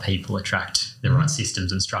 attract the right people, attract the right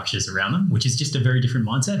systems and structures around them, which is just a very different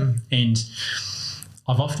mindset. And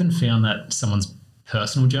I've often found that someone's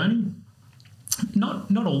personal journey, not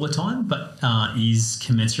all the time, but is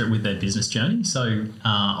commensurate with their business journey. So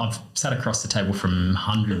I've sat across the table from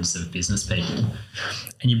hundreds of business people,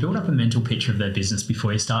 and you build up a mental picture of their business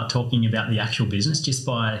before you start talking about the actual business, just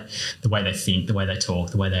by the way they think, the way they talk,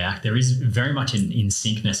 the way they act. There is very much an in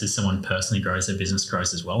syncness as someone personally grows, their business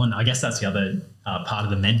grows as well. And I guess that's the other part of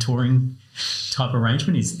the mentoring type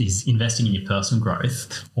arrangement is investing in your personal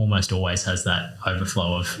growth almost always has that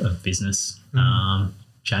overflow of business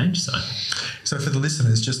change. So for the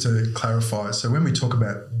listeners, just to clarify, so when we talk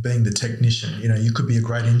about being the technician, you could be a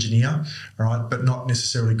great engineer, all right, but not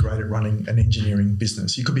necessarily great at running an engineering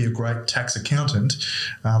business. You could be a great tax accountant,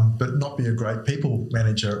 but not be a great people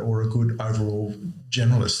manager or a good overall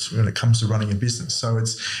generalist when it comes to running a business. So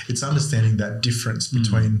it's understanding that difference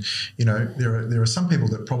between, there are some people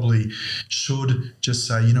that probably should just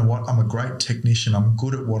say, you know what, I'm a great technician, I'm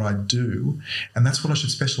good at what I do, and that's what I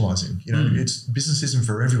should specialise in. It's business isn't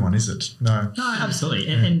for everyone, is it? No, absolutely.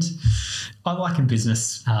 And I liken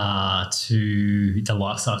business to the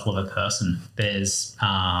life cycle of a person. There's,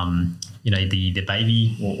 the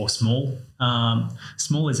baby or small.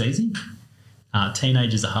 Small is easy.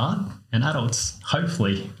 Teenagers are hard, and adults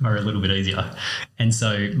hopefully are a little bit easier. And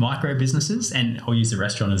so micro businesses, and I'll use the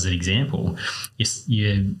restaurant as an example,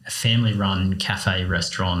 your family-run cafe,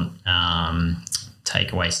 restaurant,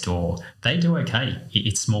 takeaway store, they do okay.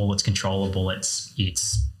 It's small, it's controllable,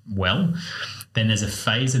 it's well. Then there's a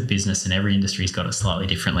phase of business, and every industry's got it slightly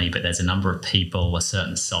differently, but there's a number of people, a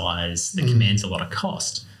certain size that commands a lot of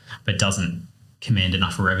cost, but doesn't command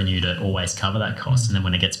enough revenue to always cover that cost. And then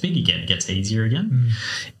when it gets big again, it gets easier again.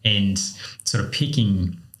 And sort of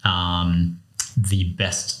picking the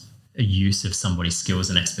best use of somebody's skills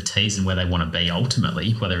and expertise and where they want to be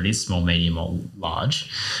ultimately, whether it is small, medium or large,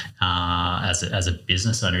 as a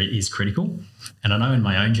business owner is critical. And I know in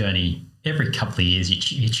my own journey, every couple of years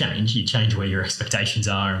you change where your expectations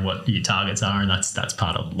are and what your targets are, and that's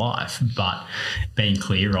part of life. But being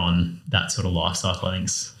clear on that sort of life cycle, I think,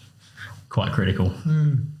 is quite critical.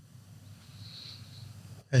 How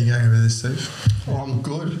are you going over there, Steve? Oh, I'm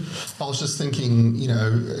good. I was just thinking,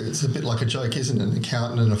 it's a bit like a joke, isn't it? An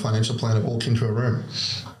accountant and a financial planner walk into a room.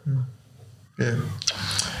 Yeah.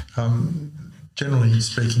 Generally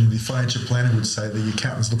speaking, the financial planner would say the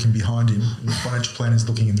accountant's looking behind him and the financial planner's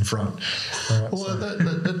looking in the front. Right, well,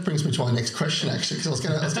 that brings me to my next question, actually, because I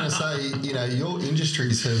was going to say, your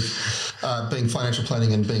industries have, being financial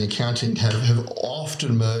planning and being accounting, have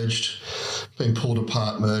often merged, been pulled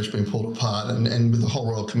apart, and with the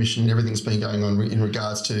whole Royal Commission and everything's been going on in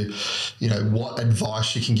regards to, what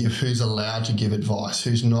advice you can give, who's allowed to give advice,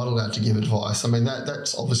 who's not allowed to give advice. I mean,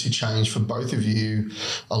 that's obviously changed for both of you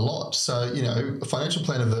a lot. So, a financial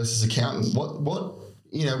planner versus accountant,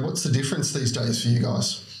 what's the difference these days for you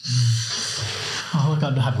guys? Oh, look,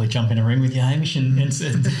 I'd happily jump in a ring with you, Hamish, and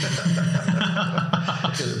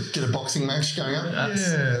get a boxing match going up.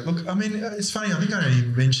 Yeah, look, I mean, it's funny. I think I only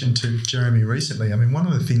mentioned to Jeremy recently. I mean, one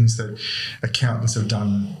of the things that accountants have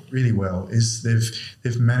done really well is they've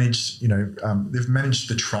managed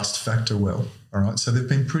the trust factor well. All right, so they've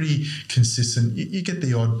been pretty consistent. You get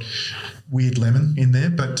the odd weird lemon in there,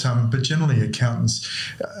 but generally accountants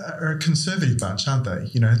are a conservative bunch, aren't they?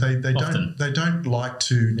 They don't like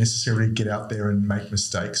to necessarily get out there and make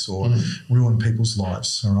mistakes or ruin people's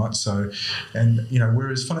lives. All right, so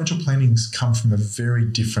whereas financial planning's come from a very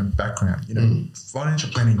different background. Financial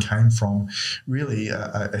planning came from really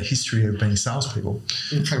a history of being salespeople.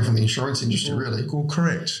 It came from the insurance industry, really. Well,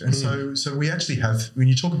 correct. And so we actually have, when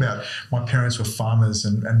you talk about my parents were farmers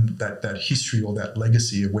and that history or that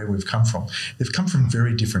legacy of where we've come from, they've come from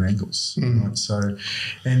very different angles. Right? So,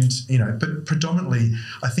 but predominantly,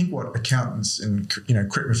 I think what accountants, and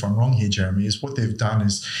correct me if I'm wrong here, Jeremy, is what they've done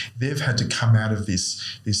is they've had to come out of this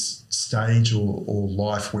stage or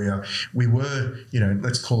life where we were,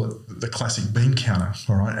 let's call it the classic bean counter,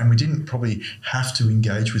 all right, and we didn't probably have to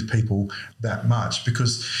engage with people that much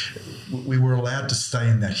because we were allowed to stay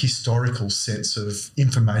in that historical sense of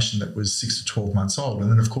information that was 6 to 12 months old.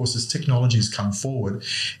 And then, of course, as technology has come forward,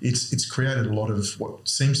 it's created a lot of what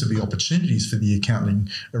seems to be opportunities for the accounting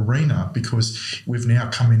arena because we've now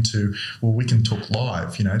come into, well, we can talk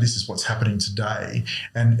live, this is what's happening today.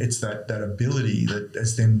 And it's that ability that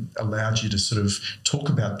has then allowed you to sort of talk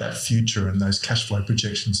about that future and those cash flow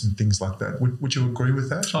projections and things like that. Would you agree with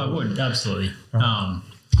that? I would, absolutely. Right.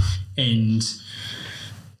 And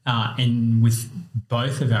with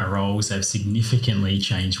both of our roles, they've significantly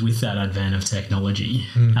changed with that advent of technology.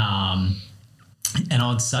 And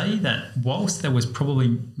I'd say that whilst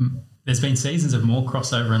there's been seasons of more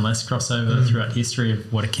crossover and less crossover throughout history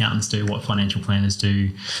of what accountants do, what financial planners do,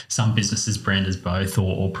 some businesses brand as both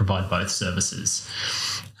or provide both services.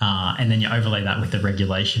 And then you overlay that with the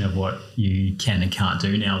regulation of what you can and can't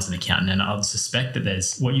do now as an accountant. And I would suspect that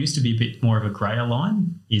there's what used to be a bit more of a greyer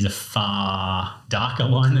line is a far darker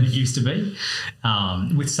line than it used to be,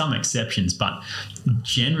 with some exceptions. But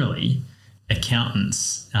generally,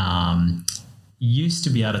 accountants used to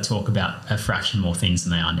be able to talk about a fraction more things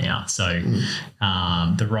than they are now. So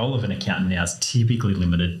the role of an accountant now is typically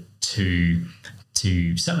limited to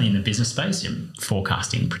to, certainly in the business space,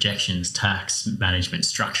 forecasting, projections, tax management,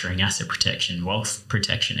 structuring, asset protection, wealth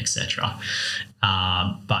protection, etc.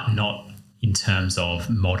 But not in terms of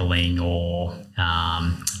modelling or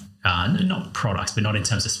not products, but not in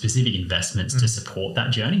terms of specific investments to support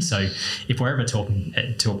that journey. So if we're ever talking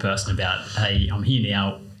to a person about, hey, I'm here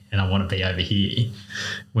now and I want to be over here,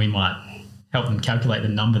 we might help them calculate the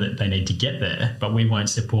number that they need to get there, but we won't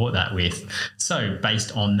support that with, so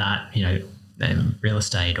based on that, real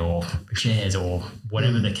estate or shares or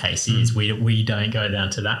whatever the case is, we don't go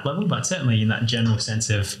down to that level. But certainly in that general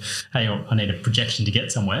sense of, hey, I need a projection to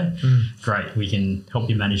get somewhere, great, we can help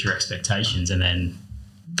you manage your expectations. And then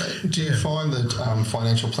do you find that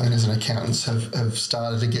financial planners and accountants have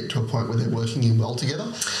started to get to a point where they're working in well together?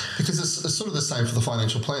 Because it's sort of the same for the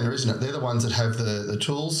financial planner, isn't it? They're the ones that have the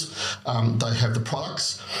tools, they have the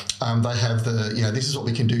products, they have this is what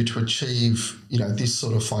we can do to achieve, this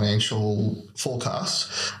sort of financial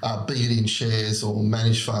forecast, be it in shares or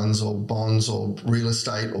managed funds or bonds or real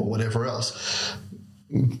estate or whatever else.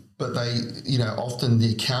 But they, often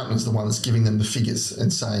the accountant is the one that's giving them the figures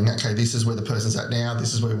and saying, okay, this is where the person's at now,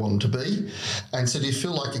 this is where we want them to be. And so do you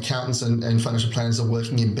feel like accountants and financial planners are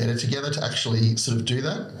working in better together to actually sort of do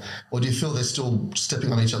that? Or do you feel they're still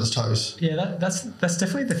stepping on each other's toes? Yeah, that's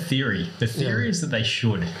definitely the theory. The theory is that they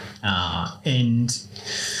should. And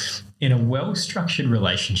in a well-structured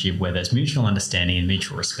relationship where there's mutual understanding and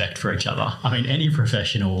mutual respect for each other, I mean, any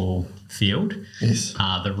professional field, yes,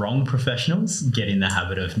 the wrong professionals get in the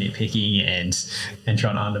habit of nitpicking and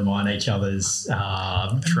trying to undermine each other's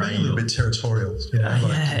trade. A little bit territorial.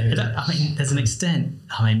 There's an extent.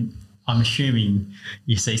 I'm assuming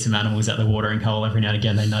you see some animals at the watering hole every now and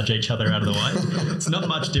again, they nudge each other out of the way. It's not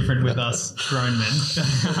much different with us grown men.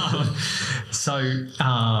 So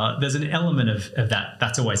there's an element of that.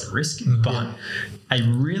 That's always a risk. But a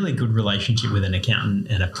really good relationship with an accountant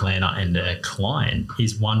and a planner and a client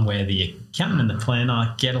is one where the accountant and the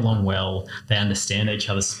planner get along well. They understand each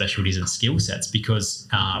other's specialties and skill sets, because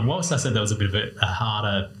whilst I said there was a bit of a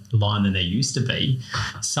harder line than there used to be,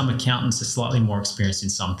 some accountants are slightly more experienced in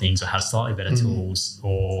some things or have slightly better tools,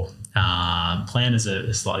 or planners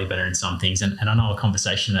are slightly better in some things. And I know a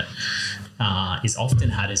conversation that is often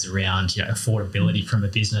had is around affordability from a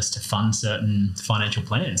business to fund certain financial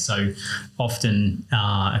plans. So often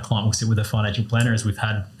a client will sit with a financial planner, as we've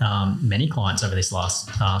had many clients over this last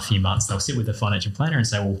few months. They'll sit with a financial planner and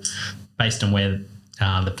say, well, based on where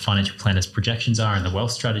the financial planner's projections are and the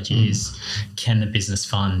wealth strategy is, can the business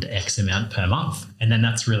fund X amount per month? And then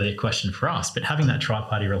that's really a question for us. But having that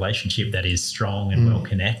tri-party relationship that is strong and well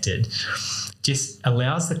connected just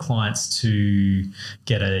allows the clients to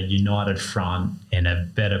get a united front and a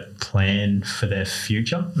better plan for their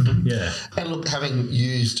future. Yeah. And look, having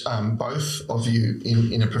used both of you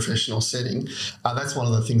in a professional setting, that's one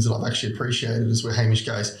of the things that I've actually appreciated, is where Hamish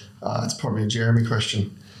goes, it's probably a Jeremy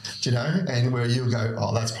question. And where you'll go,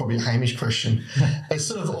 oh, that's probably a Hamish question. It's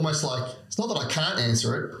sort of almost like, it's not that I can't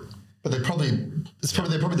answer it, but they're probably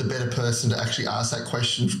the better person to actually ask that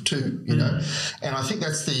question too, And I think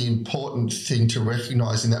that's the important thing to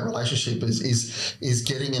recognise in that relationship is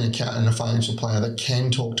getting an accountant and a financial planner that can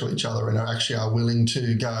talk to each other and are willing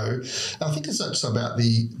to go. And I think it's not just about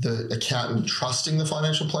the accountant trusting the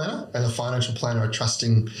financial planner, and the financial planner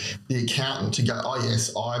trusting the accountant to go, oh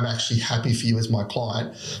yes, I'm actually happy for you as my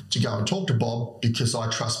client to go and talk to Bob because I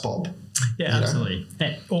trust Bob. Yeah, absolutely.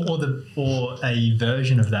 Or a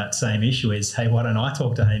version of that same issue is, hey, why don't I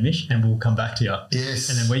talk to Hamish and we'll come back to you? Yes.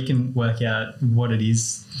 And then we can work out what it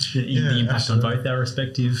is, the impact on both our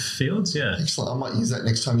respective fields. Yeah. Excellent. I might use that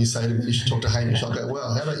next time you say to me, you should talk to Hamish. I'll go,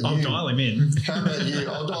 well, how about you? I'll dial him in. How about you?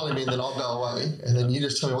 I'll dial him in, then I'll go away, and then you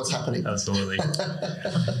just tell me what's happening. Absolutely. I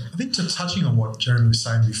think touching on what Jeremy was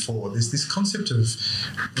saying before, there's this concept of,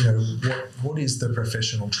 what is the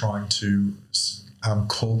professional trying to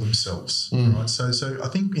call themselves, right? So I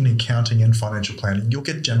think in accounting and financial planning, you'll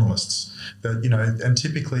get generalists that, and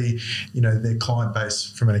typically, their client base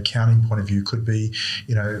from an accounting point of view could be,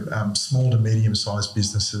 small to medium-sized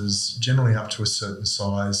businesses, generally up to a certain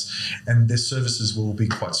size, and their services will be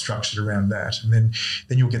quite structured around that. And then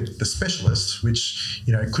you'll get the specialists, which,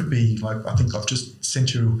 could be like, I think I've just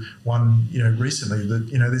sent you one, recently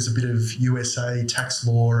that, there's a bit of USA tax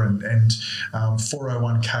law and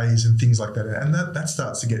 401ks and things like that. And that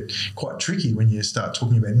starts to get quite tricky when you start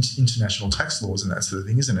talking about international tax laws and that sort of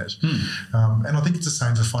thing, isn't it? And I think it's the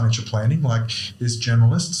same for financial planning. Like, there's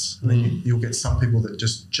generalists, and then you'll get some people that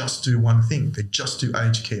just do one thing. They just do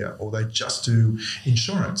aged care, or they just do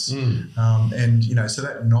insurance. So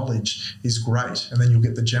that knowledge is great. And then you'll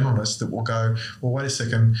get the generalists that will go, well, wait a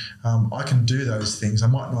second, I can do those things, I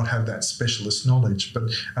might not have that specialist knowledge, but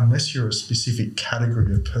unless you're a specific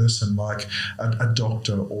category of person like a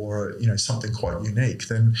doctor or, something quite unique,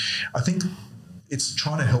 then I think it's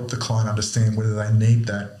trying to help the client understand whether they need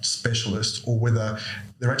that specialist or whether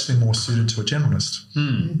they're actually more suited to a generalist.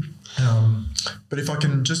 But if I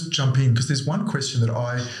can just jump in, because there's one question that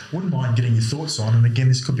I wouldn't mind getting your thoughts on, and again,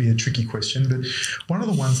 this could be a tricky question, but one of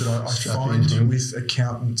the ones that I find with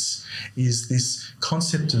accountants is this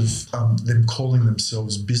concept of them calling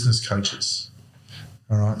themselves business coaches.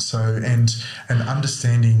 All right. So, and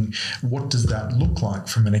understanding what does that look like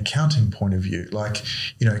from an accounting point of view? Like,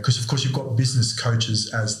 because of course you've got business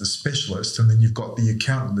coaches as the specialist, and then you've got the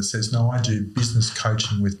accountant that says, no, I do business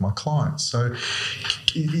coaching with my clients. So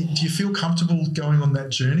do you feel comfortable going on that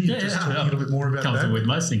journey? Yeah, just talking a little bit more about comfortable that? with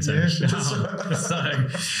most things.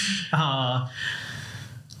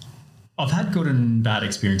 I've had good and bad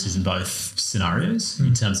experiences in both scenarios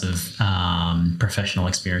in terms of professional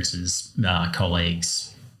experiences,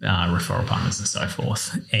 colleagues, referral partners and so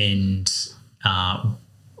forth. And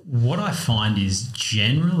what I find is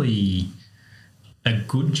generally a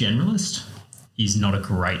good generalist is not a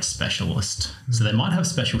great specialist. So they might have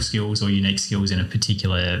special skills or unique skills in a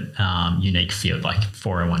particular unique field like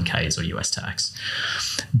 401ks or US tax.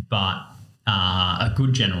 But a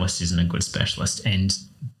good generalist isn't a good specialist. And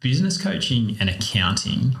business coaching and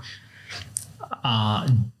accounting are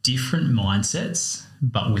different mindsets,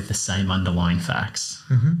 but with the same underlying facts.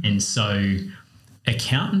 And so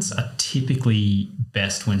accountants are typically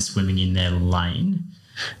best when swimming in their lane.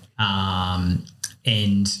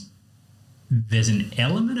 And there's an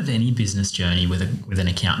element of any business journey with an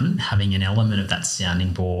accountant having an element of that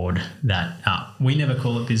sounding board that we never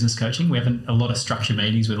call it business coaching. We have a lot of structured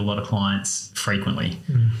meetings with a lot of clients frequently,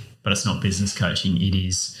 but it's not business coaching. It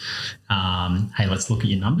is, hey, let's look at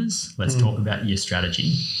your numbers. Let's talk about your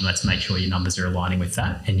strategy and let's make sure your numbers are aligning with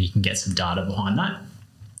that and you can get some data behind that.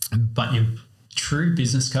 But your true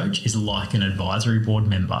business coach is like an advisory board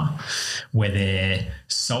member where their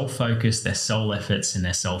sole focus, their sole efforts and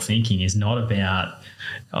their sole thinking is not about,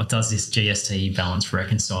 does this GST balance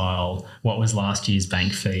reconcile? What was last year's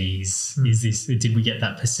bank fees? Did we get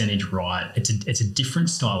that percentage right? It's a different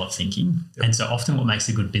style of thinking. Yep. And so often what makes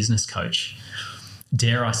a good business coach,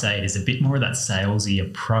 dare I say it, is a bit more of that salesy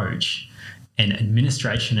approach. And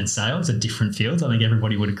administration and sales are different fields. I think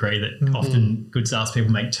everybody would agree that often good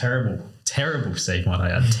salespeople make terrible, Steve, might I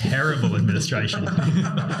add, terrible administration.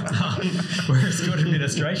 Whereas good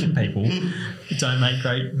administration people don't make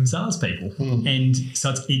great salespeople. And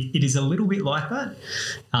so it is a little bit like that.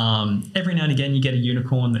 Every now and again you get a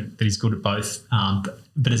unicorn that is good at both.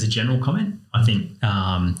 But as a general comment, I think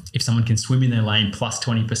if someone can swim in their lane plus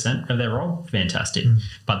 20% of their role, fantastic.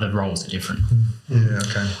 But the roles are different. Yeah,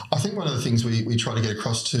 okay. I think one of the things we try to get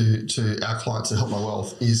across to our clients at Help My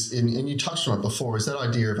Wealth is, and you touched on it before, is that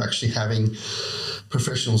idea of actually having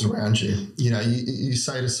professionals around you. You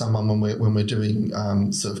say to someone when we're doing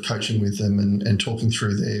sort of coaching with them and talking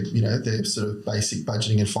through their sort of basic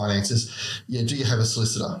budgeting and finances, do you have a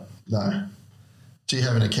solicitor? No. Do you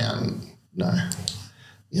have an accountant? No.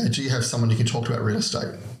 Do you have someone you can talk about real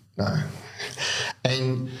estate? No.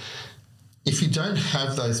 And if you don't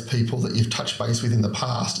have those people that you've touched base with in the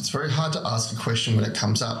past, it's very hard to ask a question when it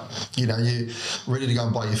comes up. You're ready to go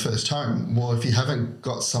and buy your first home. Well, if you haven't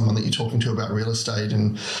got someone that you're talking to about real estate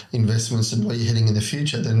and investments and where you're heading in the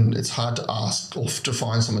future, then it's hard to ask or to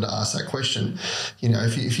find someone to ask that question.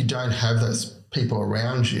 If you don't have those people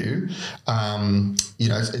around you,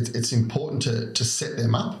 it's important to set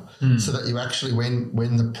them up so that you actually,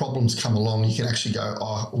 when the problems come along, you can actually go,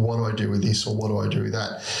 what do I do with this or what do I do with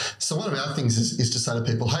that? So one of our things is to say to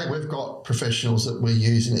people, hey, we've got professionals that we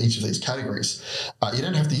use in each of these categories. You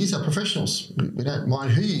don't have to use our professionals. We don't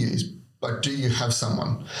mind who you use. But do you have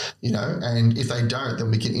someone, and if they don't,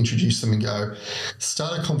 then we can introduce them and go,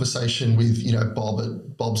 start a conversation with, Bob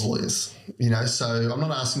at Bob's Lawyers, so I'm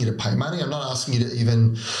not asking you to pay money. I'm not asking you to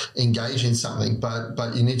even engage in something,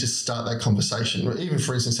 but you need to start that conversation. Even,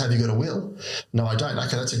 for instance, have you got a will? No, I don't.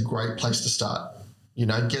 Okay, that's a great place to start.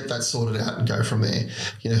 Get that sorted out and go from there.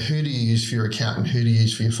 Who do you use for your accountant? Who do you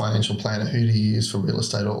use for your financial planner? Who do you use for real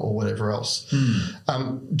estate or whatever else?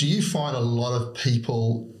 Do you find a lot of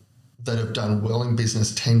people that have done well in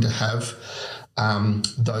business tend to have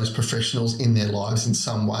those professionals in their lives in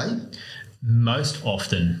some way? Most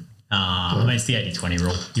often. It's the 80-20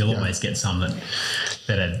 rule. You'll always get some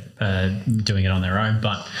that are doing it on their own.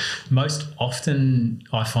 But most often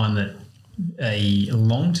I find that a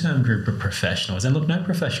long-term group of professionals, and look, no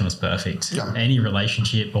professional is perfect. Yeah. Any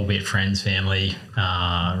relationship, albeit friends, family,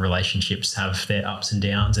 relationships have their ups and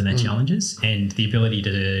downs and their challenges, and the ability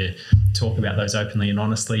to talk about those openly and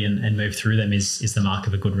honestly and move through them is the mark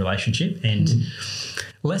of a good relationship, and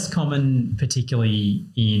less common, particularly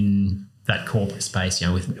in that corporate space,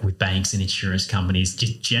 with banks and insurance companies.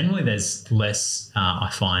 Just generally, there's less, I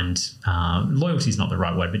find, loyalty is not the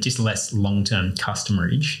right word, but just less long-term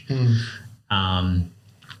customerage.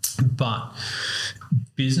 But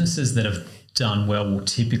businesses that have done well will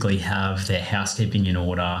typically have their housekeeping in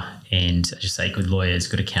order, and as you say, good lawyers,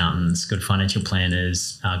 good accountants, good financial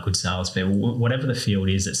planners, good salespeople, whatever the field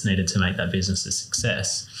is that's needed to make that business a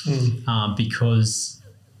success. Because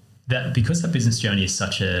that business journey is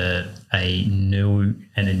such a new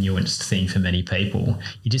and a nuanced thing for many people,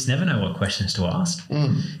 you just never know what questions to ask.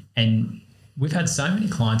 And we've had so many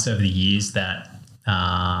clients over the years that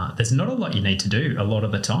there's not a lot you need to do a lot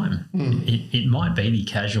of the time. It might be the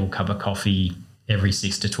casual cup of coffee every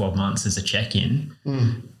 6 to 12 months as a check-in,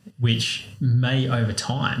 which may over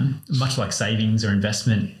time, much like savings or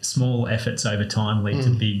investment, small efforts over time lead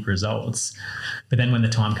to big results. But then when the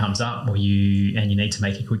time comes up or you need to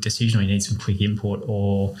make a quick decision, or you need some quick input,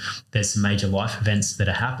 or there's some major life events that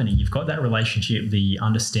are happening, you've got that relationship, the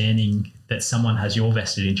understanding that someone has your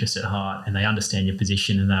vested interest at heart and they understand your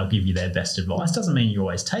position and they'll give you their best advice. Doesn't mean you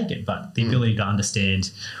always take it, but the ability to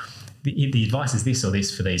understand the advice is this or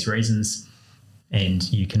this for these reasons,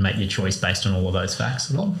 and you can make your choice based on all of those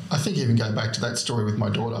facts. Well, I think even going back to that story with my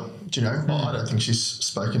daughter, I don't think she's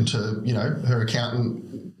spoken to, her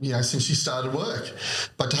accountant, since she started work.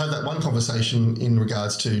 But to have that one conversation in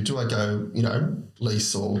regards to, do I go,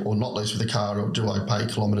 lease or not lease with the car, or do I pay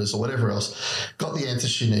kilometres or whatever else, got the answer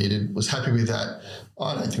she needed, was happy with that.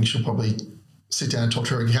 I don't think she'll probably sit down and talk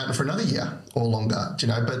to her accountant for another year or longer,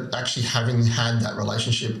 but actually having had that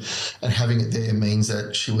relationship and having it there means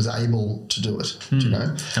that she was able to do it,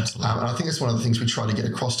 Absolutely. And I think that's one of the things we try to get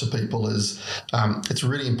across to people is it's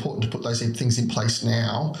really important to put those things in place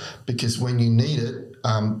now, because when you need it,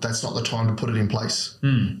 that's not the time to put it in place.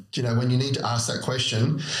 When you need to ask that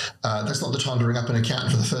question, that's not the time to ring up an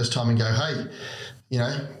accountant for the first time and go, hey,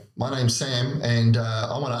 my name's Sam, and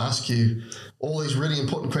I want to ask you all these really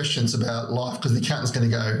important questions about life, because the accountant's going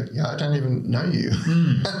to go, I don't even know you.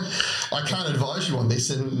 I can't advise you on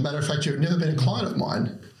this. And matter of fact, you've never been a client of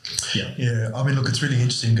mine. Yeah. I mean, look, it's really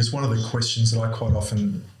interesting, because one of the questions that I quite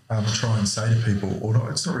often try and say to people, or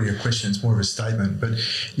not, it's not really a question, it's more of a statement, but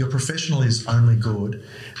your professional is only good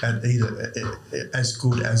at either as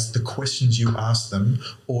good as the questions you ask them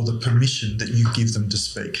or the permission that you give them to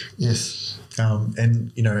speak. Yes.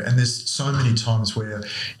 And there's so many times where,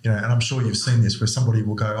 and I'm sure you've seen this, where somebody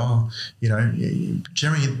will go,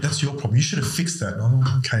 Jeremy, that's your problem. You should have fixed that. And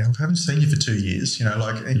I'm okay, I haven't seen you for 2 years. How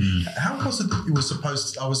was it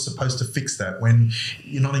that I was supposed to fix that when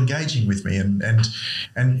you're not engaging with me?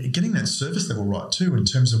 And getting that service level right too, in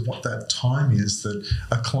terms of what that time is that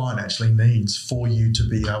a client actually needs for you to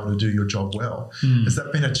be able to do your job well. Has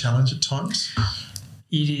that been a challenge at times?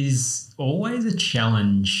 It is always a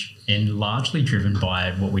challenge, and largely driven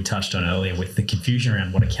by what we touched on earlier with the confusion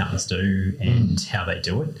around what accountants do and how they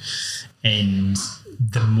do it. And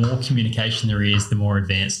the more communication there is, the more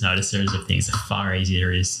advanced notice there is of things, the far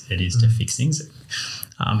easier it is to fix things.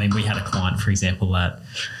 I mean, we had a client, for example, that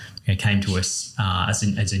came to us as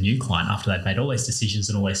a new client after they'd made all these decisions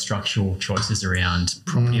and all these structural choices around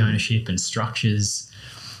property ownership and structures.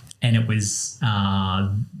 And it was,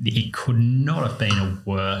 it could not have been a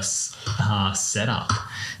worse setup.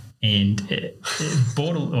 And it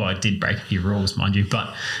did break a few rules, mind you,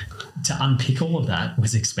 but to unpick all of that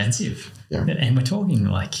was expensive. Yeah. And we're talking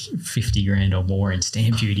like 50 grand or more in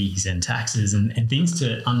stamp duties and taxes and things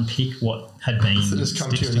to unpick what had been. So just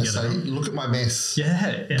come to you and say, look at my mess.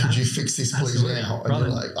 Yeah. Could you fix this please now? And you're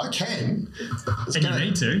like, I can. You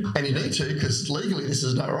need to. And you need to, because legally this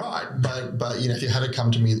is not right. But if you had to come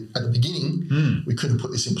to me at the beginning, we couldn't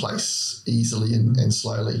put this in place easily and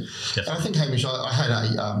slowly. Definitely. And I think, Hamish, I had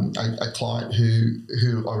a client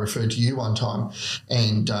who I referred to you one time,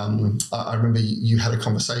 and I remember you had a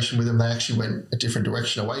conversation with them. They actually went a different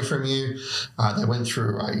direction away from you. They went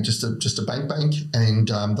through just a bank, and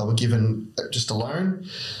they were given just a loan.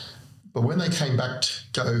 But when they came back to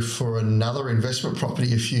go for another investment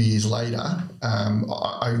property a few years later,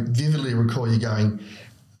 I vividly recall you going,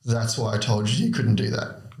 "That's why I told you couldn't do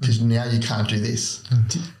that, because now you can't do this."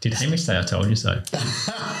 Did Hamish say I told you so?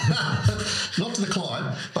 Not to the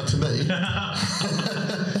client, but to me.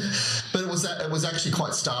 But it was actually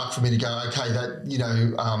quite stark for me to go, okay, that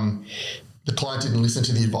the client didn't listen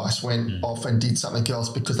to the advice, went off and did something else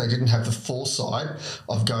because they didn't have the foresight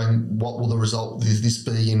of going, what will the result of this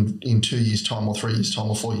be in 2 years' time or 3 years' time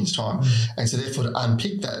or 4 years' time? And so therefore to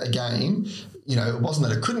unpick that again, it wasn't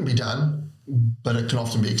that it couldn't be done, but it can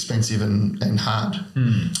often be expensive and hard.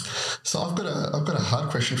 So I've got a hard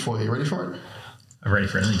question for you. Ready for it? I'm ready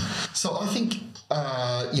for anything. So I think,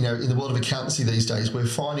 in the world of accountancy these days, we're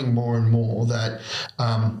finding more and more that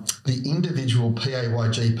the individual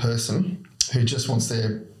PAYG person who just wants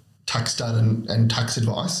their tax done and tax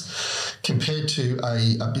advice, compared to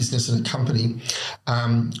a business and a company,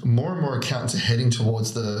 more and more accountants are heading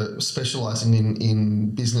towards specialising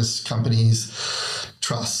in business companies,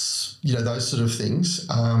 trusts, those sort of things.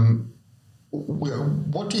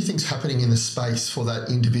 What do you think is happening in the space for that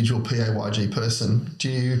individual PAYG person? Do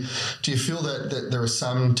you feel that there are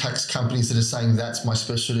some tax companies that are saying that's my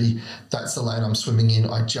specialty, that's the lane I'm swimming in,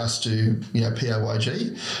 I just do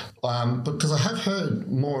PAYG? Because I have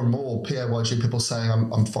heard more and more PAYG people saying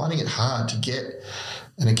I'm finding it hard to get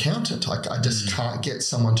an accountant. I just can't get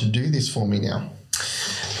someone to do this for me now.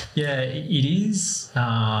 Yeah, it is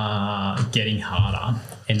getting harder,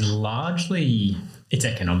 and largely it's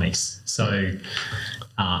economics. So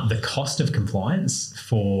the cost of compliance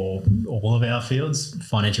for all of our fields,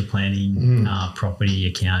 financial planning, property,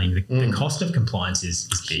 accounting, the cost of compliance is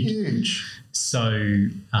big. Huge. So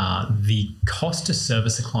the cost to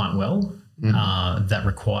service a client well, that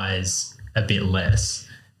requires a bit less.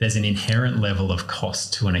 There's an inherent level of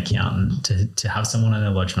cost to an accountant to have someone on their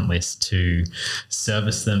lodgement list, to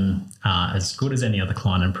service them as good as any other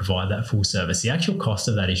client and provide that full service. The actual cost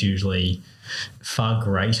of that is usually far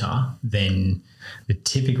greater than the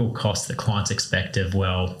typical cost that clients expect of,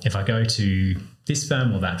 well, if I go to this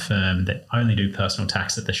firm or that firm that only do personal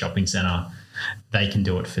tax at the shopping centre, they can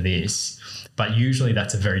do it for this. But usually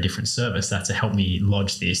that's a very different service. That's to help me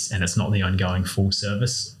lodge this, and it's not the ongoing full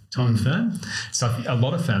service type firm. So I think a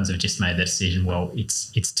lot of firms have just made the decision, well,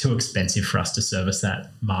 it's too expensive for us to service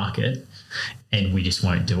that market and we just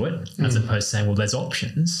won't do it, as opposed to saying, well, there's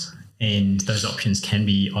options, and those options can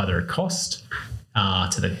be either a cost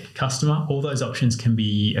to the customer, or those options can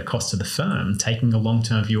be a cost to the firm, taking a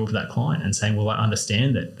long-term view of that client and saying, well, I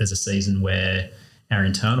understand that there's a season where our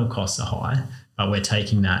internal costs are high, but we're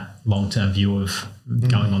taking that long-term view of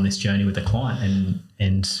going on this journey with the client,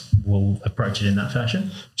 and we'll approach it in that fashion.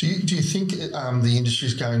 Do you think the industry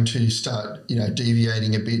is going to start,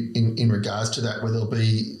 deviating a bit in regards to that, where there'll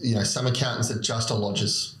be, some accountants that just are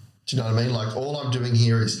lodgers? Do you know what I mean? Like, all I'm doing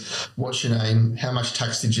here is, what's your name? How much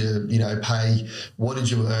tax did you, pay? What did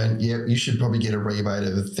you earn? Yeah, you should probably get a rebate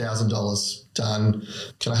of $1,000. Done.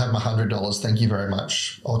 Can I have my $100? Thank you very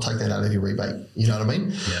much. I'll take that out of your rebate. You know what I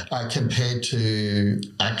mean? Yeah. Compared to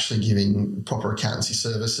actually giving proper accountancy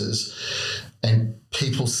services and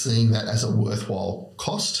people seeing that as a worthwhile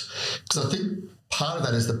cost. Because I think part of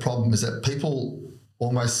that is the problem is that people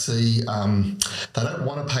almost see they don't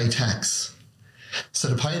want to pay tax. So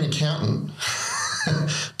to pay an accountant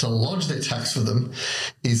to lodge their tax for them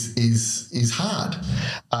is hard.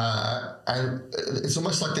 And it's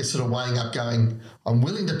almost like they're sort of weighing up going, I'm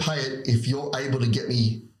willing to pay it if you're able to get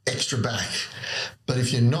me extra back. But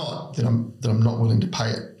if you're not, then I'm not willing to pay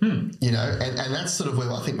it. And that's sort of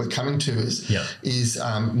where I think we're coming to is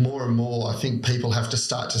more and more, I think people have to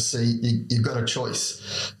start to see you've got a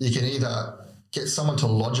choice. You can either get someone to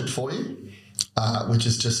lodge it for you, which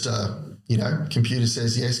is just computer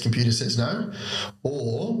says yes, computer says no.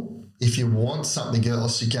 Or if you want something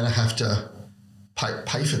else, you're going to have to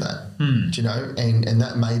pay for that, and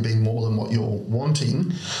that may be more than what you're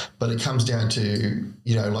wanting, but it comes down to,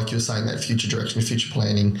 like you were saying, that future direction, future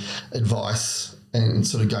planning, advice, and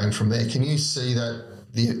sort of going from there. Can you see that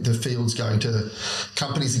the field's going to,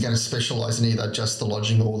 companies are going to specialise in either just the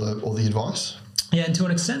lodging or the advice? Yeah, and to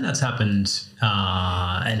an extent that's happened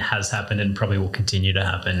and has happened and probably will continue to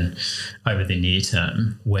happen over the near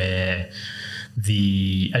term, where as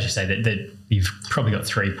you say, that you've probably got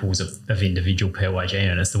three pools of individual PAYG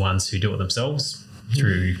earners: the ones who do it themselves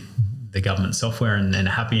through the government software and are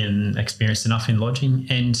happy and experienced enough in lodging.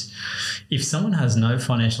 And if someone has no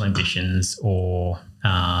financial ambitions or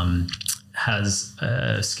has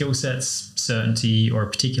skill sets, certainty, or a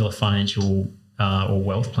particular financial or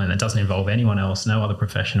wealth plan that doesn't involve anyone else, no other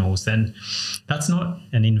professionals, then that's not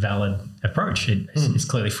an invalid approach. It's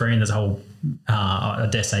clearly free, and there's a whole, I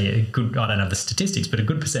dare say, I don't have the statistics, but a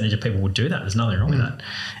good percentage of people would do that. There's nothing wrong with that.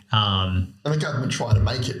 And the government try to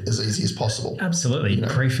make it as easy as possible. Absolutely.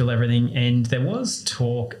 Pre-fill everything. And there was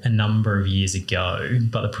talk a number of years ago,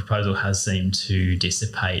 but the proposal has seemed to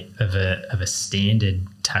dissipate, of a standard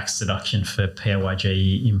tax deduction for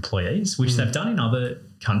PAYG employees, which they've done in other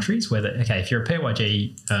countries where, if you're a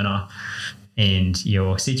PYG earner and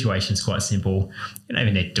your situation's quite simple, you don't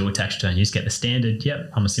even need to do a tax return. You just get the standard,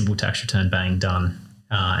 yep, I'm a simple tax return, bang, done,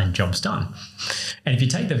 and job's done. And if you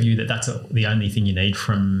take the view that that's the only thing you need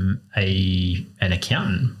from an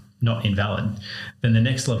accountant, not invalid, then the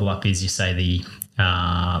next level up is, you say, the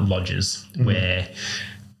lodges, where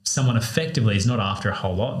someone effectively is not after a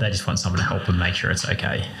whole lot. They just want someone to help them make sure it's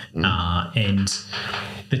okay. And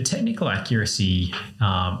the technical accuracy,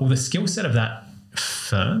 or the skill set of that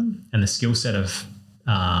firm and the skill set of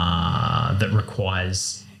that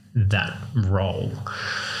requires that role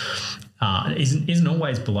isn't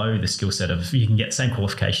always below the skill set of, you can get the same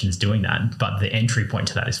qualifications doing that, but the entry point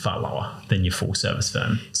to that is far lower than your full service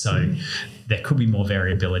firm. So there could be more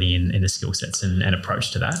variability in the skill sets and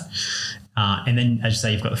approach to that. And then, as you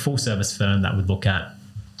say, you've got the full service firm that would look at,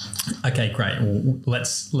 okay, great, well,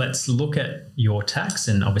 let's look at your tax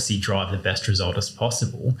and obviously drive the best result as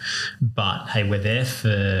possible. But hey, we're there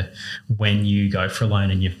for when you go for a loan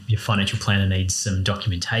and your financial planner needs some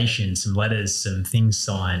documentation, some letters, some things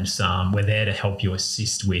signed. We're there to help you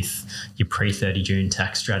assist with your pre-30 June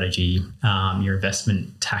tax strategy, your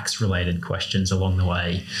investment tax related questions along the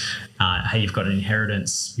way. Hey, you've got an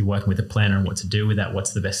inheritance, you're working with a planner on what to do with that,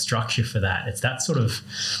 what's the best structure for that. It's that sort of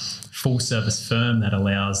full service firm that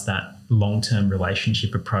allows that long-term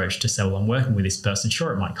relationship approach to say, well, I'm working with this person.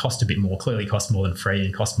 Sure, it might cost a bit more, clearly cost more than free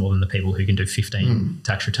and cost more than the people who can do 15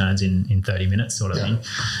 tax returns in 30 minutes sort of thing.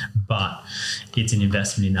 But it's an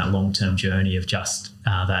investment in that long-term journey of just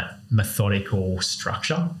that methodical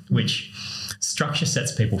structure, which structure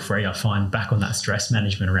sets people free. I find back on that stress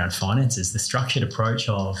management around finances, the structured approach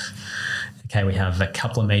of, okay, we have a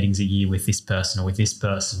couple of meetings a year with this person or with this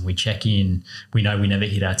person. We check in. We know we never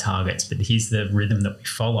hit our targets, but here's the rhythm that we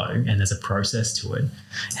follow, and there's a process to it.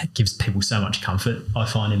 It gives people so much comfort, I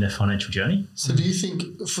find, in their financial journey. So, do you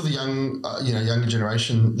think for the younger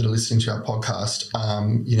generation that are listening to our podcast,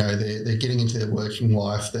 they're getting into their working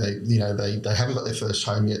life. They haven't got their first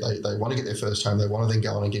home yet. They want to get their first home. They want to then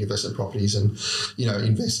go on and get investment properties and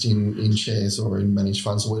invest in shares or in managed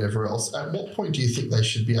funds or whatever else. At what point do you think they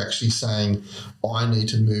should be actually saying, I need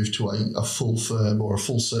to move to a full firm or a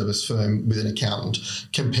full service firm with an accountant,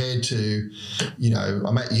 compared to,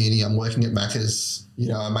 I'm at uni, I'm working at Macca's,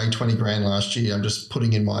 I made 20 grand last year, I'm just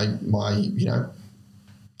putting in my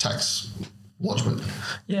tax lodgement?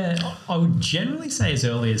 Yeah, I would generally say as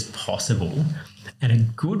early as possible. And a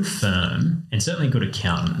good firm, and certainly a good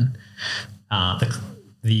accountant,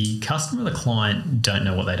 the customer, the client don't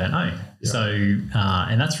know what they don't know. Yeah. So,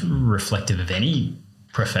 and that's reflective of any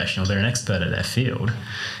professional. They're an expert at their field.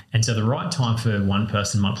 And so the right time for one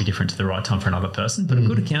person might be different to the right time for another person. But a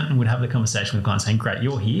good accountant would have the conversation with the client saying, great,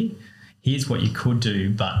 you're here. Here's what you could do.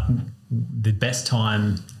 But the best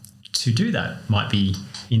time to do that might be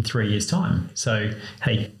in 3 years' time. So,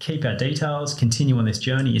 hey, keep our details, continue on this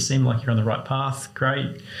journey. You seem like you're on the right path.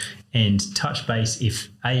 Great. And touch base if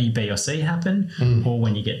A, B, or C happen, or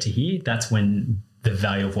when you get to here, that's when the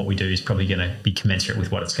value of what we do is probably going to be commensurate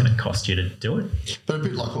with what it's going to cost you to do it. But a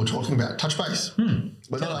bit like we were talking about, touch base.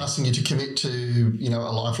 We're not asking you to commit to, a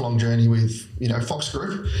lifelong journey with, Fox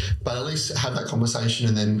Group, but at least have that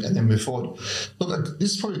conversation and then move forward. Look,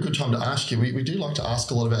 this is probably a good time to ask you. We do like to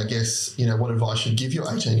ask a lot of our guests, what advice you'd give your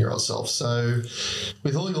 18-year-old self. So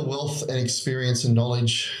with all your wealth and experience and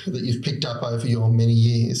knowledge that you've picked up over your many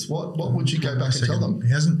years, what would you go back and tell them?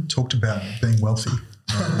 He hasn't talked about being wealthy.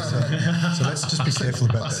 So let's just be careful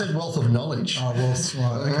about that. I said wealth of knowledge. Oh, wealth,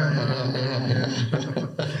 right, okay.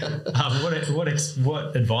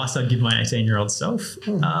 What advice I'd give my 18-year-old self?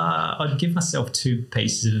 I'd give myself two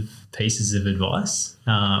pieces of advice.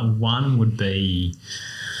 One would be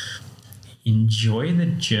enjoy the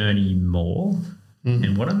journey more.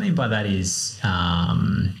 And what I mean by that is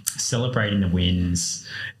celebrating the wins,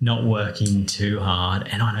 not working too hard.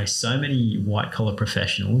 And I know so many white-collar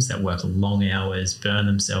professionals that work long hours, burn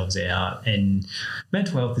themselves out, and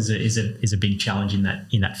mental health is a big challenge in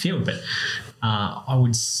that field. But I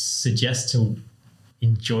would suggest to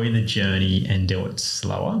enjoy the journey and do it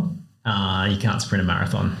slower. You can't sprint a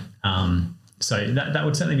marathon. So that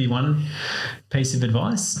would certainly be one piece of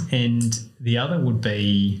advice. And the other would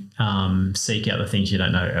be seek out the things you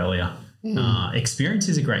don't know earlier. Experience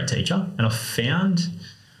is a great teacher. And I've found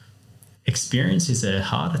experience is a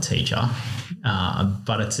harder teacher,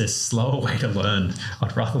 but it's a slower way to learn.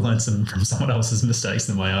 I'd rather learn from someone else's mistakes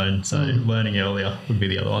than my own. So learning earlier would be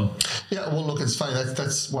the other one. Yeah, well, look, it's funny.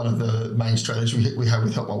 That's one of the main strategies we have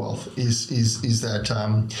with Help My Wealth is that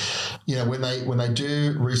when they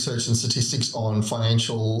do research and statistics on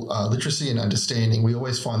financial literacy and understanding, we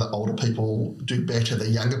always find that older people do better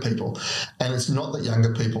than younger people, and it's not that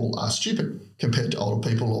younger people are stupid compared to older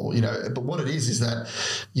people, or but what it is that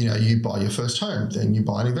you buy your first home, then you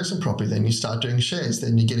buy an investment property, then you start doing shares,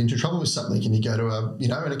 then you get into trouble with something and you go to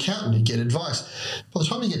an accountant, you get advice. By the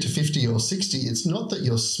time you get to 50 or 60, it's not that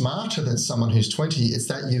you're smarter than someone who's 20, it's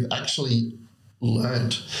that you've actually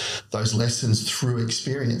learned those lessons through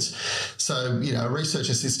experience. So, a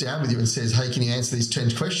researcher sits down with you and says, hey, can you answer these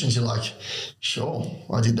 10 questions? You're like, sure,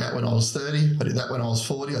 I did that when I was 30, I did that when I was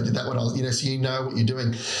 40, I did that when I was, so you know what you're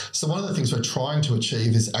doing. So one of the things we're trying to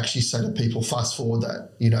achieve is actually say to people, fast forward that,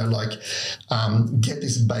 get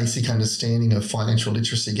this basic understanding of financial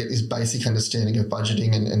literacy, get this basic understanding of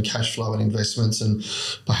budgeting and cash flow and investments and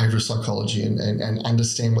behavioural psychology and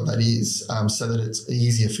understand what that is, so that it's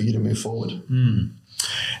easier for you to move forward.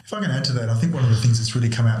 If I can add to that, I think one of the things that's really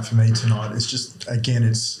come out for me tonight is just, again,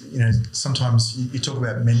 it's, sometimes you talk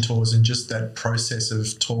about mentors and just that process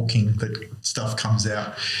of talking that stuff comes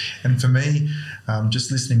out. And for me,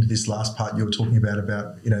 just listening to this last part you were talking about,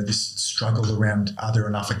 this struggle around are there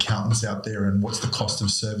enough accountants out there and what's the cost of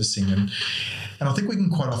servicing? And I think we can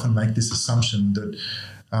quite often make this assumption that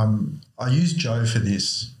I use Joe for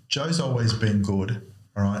this. Joe's always been good.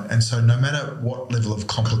 All right. And so no matter what level of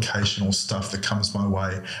complication or stuff that comes my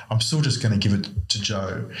way, I'm still just going to give it to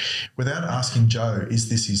Joe without asking Joe, is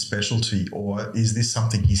this his specialty or is this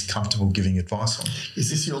something he's comfortable giving advice on? Is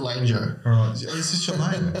this your lane, Joe? All right. Is this your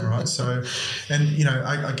lane? All right. So, and,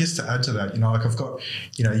 I guess to add to that, I've got,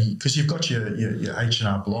 because you've got your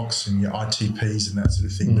H&R blocks and your ITPs and that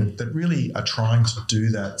sort of thing that really are trying to do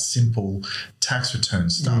that simple tax return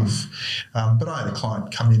stuff. But I had a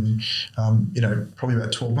client come in, probably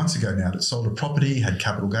about 12 months ago now that sold a property, had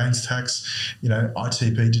capital gains tax,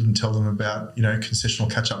 ITP didn't tell them about,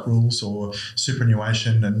 concessional catch-up rules or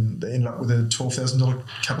superannuation, and they ended up with a $12,000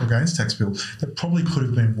 capital gains tax bill that probably could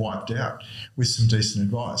have been wiped out with some decent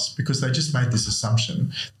advice because they just made this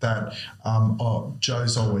assumption that,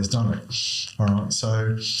 Joe's always done it. All right.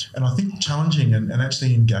 So, and I think challenging and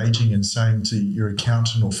actually engaging and saying to your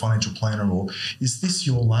accountant or financial planner, or is this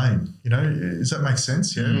your lane? Does that make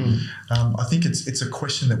sense? Yeah. I think it's a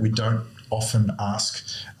question that we don't often ask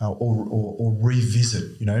or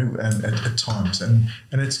revisit, and at times. And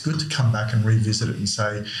it's good to come back and revisit it and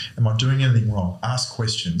say, am I doing anything wrong? Ask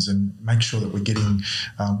questions and make sure that we're giving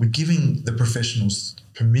the professionals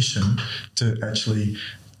permission to actually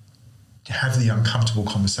have the uncomfortable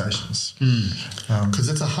conversations. Because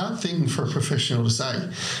it's a hard thing for a professional to say.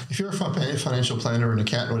 If you're a financial planner or an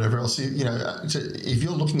accountant or whatever else, if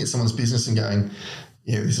you're looking at someone's business and going,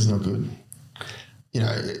 yeah, this is not good,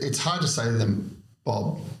 it's hard to say to them,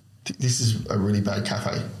 Bob, this is a really bad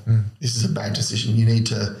cafe. This is a bad decision. You need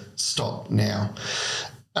to stop now.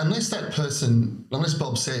 Unless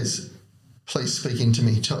Bob says, please speak into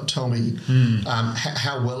me, tell me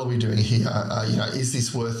how well are we doing here? Is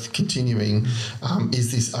this worth continuing?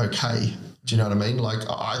 Is this okay? Do you know what I mean? Like,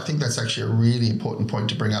 I think that's actually a really important point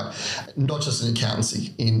to bring up, not just in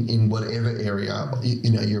accountancy, in whatever area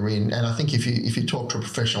you're in. And I think if you talk to a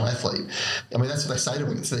professional athlete, I mean, that's what they say to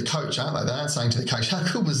their coach, aren't they? They aren't saying to their coach, "How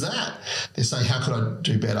good was that?" They're saying, "How could I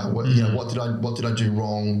do better? What did I do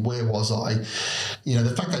wrong? Where was I?"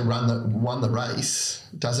 The fact they won the race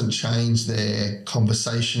doesn't change their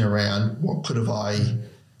conversation around what could have I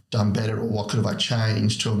done better or what could have I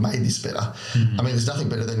changed to have made this better. I mean, there's nothing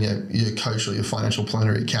better than your coach or your financial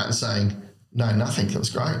planner or your accountant saying, no, nothing, that was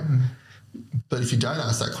great. But if you don't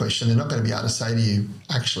ask that question, they're not going to be able to say to you,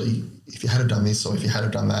 actually, if you had have done this or if you had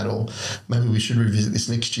have done that, or maybe we should revisit this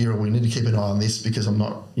next year, or we need to keep an eye on this because I'm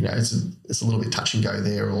not, it's a little bit touch and go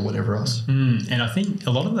there, or whatever else. And I think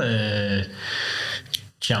a lot of the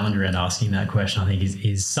challenge around asking that question, I think,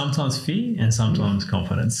 is sometimes fear and sometimes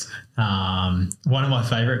confidence. One of my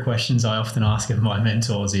favourite questions I often ask of my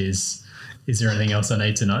mentors is there anything else I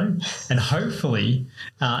need to know? And hopefully,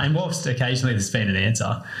 and whilst occasionally there's been an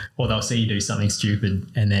answer, or they'll see you do something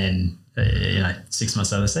stupid and then 6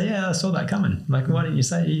 months later they say, yeah, I saw that coming. Like, why didn't you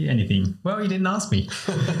say anything? Well, you didn't ask me.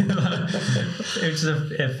 It's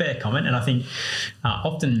a fair comment. And I think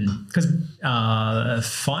often, because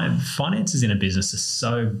finances in a business are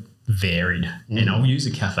so varied, and I'll use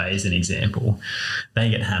a cafe as an example. They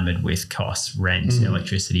get hammered with costs, rent,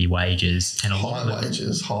 electricity, wages, and high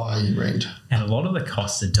rent, and a lot of the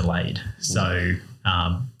costs are delayed. So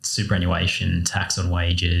superannuation, tax on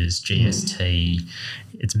wages, GST.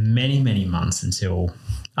 It's many, many months until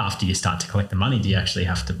after you start to collect the money do you actually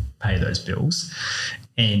have to pay those bills.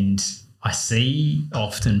 And I see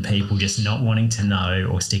often people just not wanting to know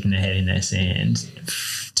or sticking their head in their sand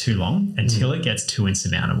too long until it gets too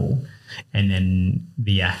insurmountable. And then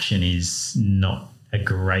the action is not a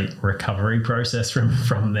great recovery process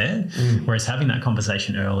from there. Whereas having that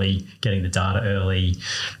conversation early, getting the data early,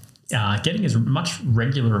 getting as much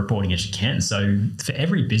regular reporting as you can. So for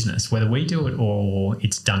every business, whether we do it or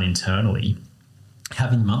it's done internally,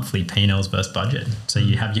 having monthly P&Ls versus budget. So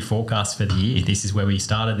you have your forecast for the year. This is where we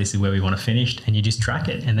started. This is where we want to finish. And you just track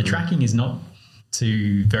it. And the tracking is not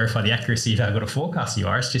to verify the accuracy of how good a forecast you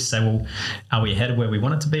are. It's just say, well, are we ahead of where we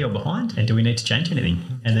want it to be or behind? And do we need to change anything?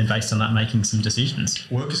 And then based on that, making some decisions.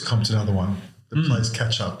 Workers' comp's another one that plays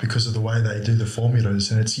catch up because of the way they do the formulas,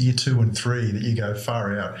 and it's year 2 and 3 that you go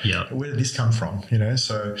far out. Yeah. Where did this come from?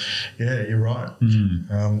 So yeah, you're right.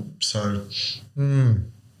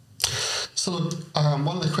 So look,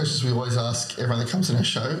 one of the questions we always ask everyone that comes on our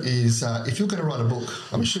show is if you're going to write a book,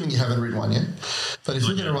 I'm assuming you haven't written one yet, but if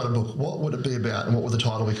you're going to write a book, what would it be about and what would the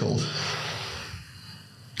title be called?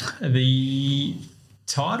 The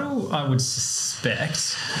title, I would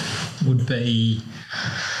suspect, would be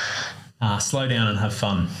Slow Down and Have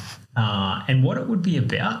Fun. And what it would be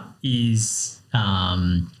about is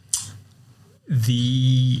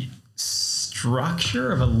the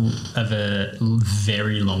structure of a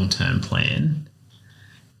very long-term plan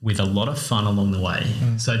with a lot of fun along the way.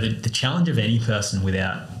 So the challenge of any person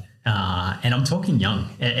without, and I'm talking young,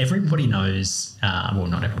 everybody knows, well,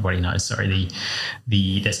 not everybody knows, sorry,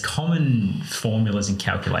 there's common formulas and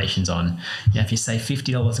calculations on, if you save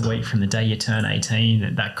 $50 a week from the day you turn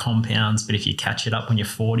 18, that compounds, but if you catch it up when you're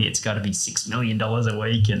 40, it's got to be $6 million a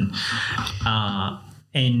week.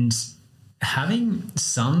 And having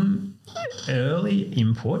some early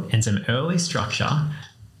input and some early structure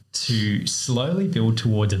to slowly build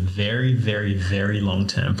towards a very, very, very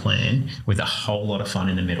long-term plan with a whole lot of fun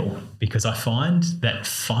in the middle, because I find that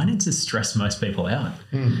finances stress most people out.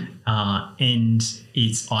 And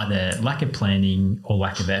it's either lack of planning or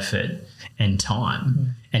lack of effort and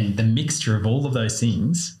time. And the mixture of all of those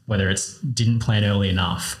things, whether it's didn't plan early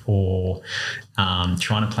enough or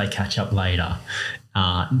trying to play catch up later,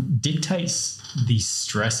 dictates the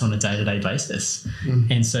stress on a day-to-day basis.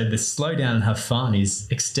 And so the slow down and have fun is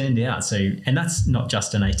extend out. So, and that's not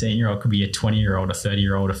just an 18-year-old, it could be a 20-year-old, a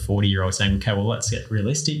 30-year-old, a 40-year-old saying, okay, well, let's get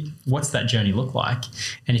realistic. What's that journey look like?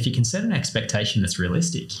 And if you can set an expectation that's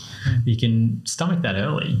realistic, you can stomach that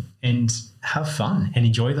early and have fun and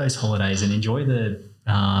enjoy those holidays and enjoy the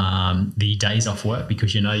days off work,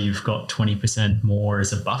 because you've got 20% more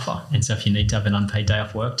as a buffer. And so if you need to have an unpaid day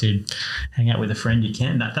off work to hang out with a friend, you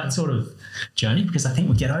can. That sort of journey, because I think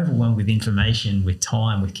we get overwhelmed with information, with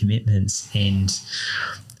time, with commitments. And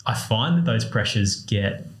I find that those pressures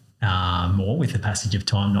get more with the passage of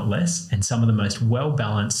time, not less. And some of the most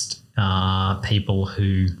well-balanced people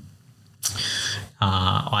who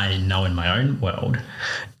I know in my own world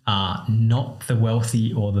are not the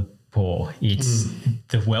wealthy or the poor. It's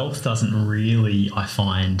the wealth doesn't really, I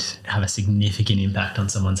find, have a significant impact on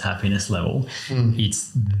someone's happiness level. It's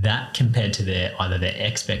that compared to either their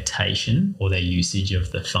expectation or their usage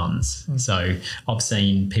of the funds. So I've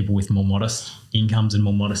seen people with more modest incomes and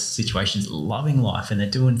more modest situations loving life, and they're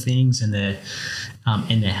doing things, and they're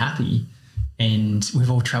happy. And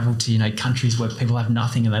we've all travelled to, countries where people have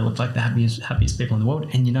nothing and they look like the happiest people in the world.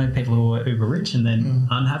 And people who are uber rich and then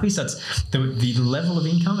unhappy. So it's the level of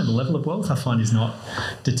income and the level of wealth, I find, is not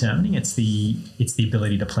determining. It's the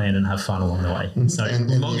ability to plan and have fun along the way. So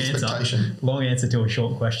long answer to a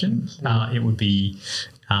short question. It would be,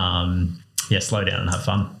 slow down and have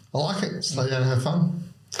fun. I like it. Slow down and have fun.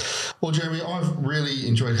 Well, Jeremy, I've really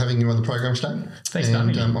enjoyed having you on the program today. Thanks for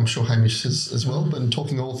having me. I'm sure Hamish has as well, been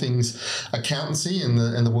talking all things accountancy and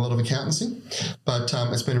the world of accountancy. But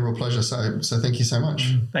it's been a real pleasure. So thank you so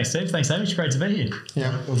much. Thanks, Steve. Thanks, Hamish. Great to be here.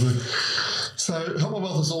 Yeah. Well, good. So Help My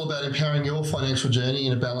Wealth is all about empowering your financial journey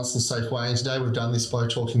in a balanced and safe way. And today we've done this by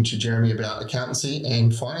talking to Jeremy about accountancy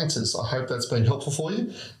and finances. I hope that's been helpful for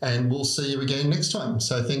you, and we'll see you again next time.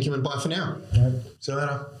 So thank you and bye for now. Yeah. See you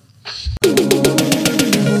later.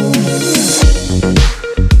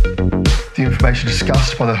 The information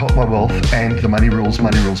discussed by the Help My Wealth and the Money Rules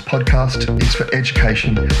podcast is for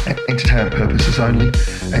education and entertainment purposes only,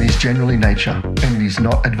 and is general in nature, and it is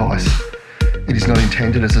not advice. It is not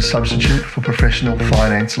intended as a substitute for professional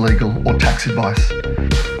finance, legal or tax advice.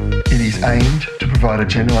 It is aimed to provide a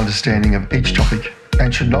general understanding of each topic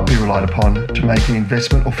and should not be relied upon to make an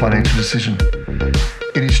investment or financial decision.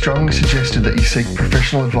 It is strongly suggested that you seek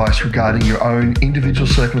professional advice regarding your own individual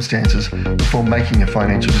circumstances before making a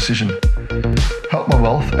financial decision. Help My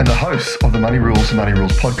Wealth and the hosts of the Money Rules and Money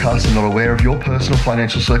Rules podcast are not aware of your personal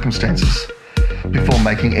financial circumstances. Before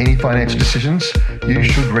making any financial decisions, you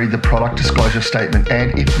should read the product disclosure statement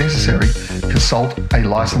and, if necessary, consult a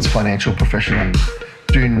licensed financial professional.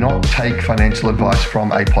 Do not take financial advice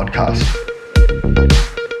from a podcast.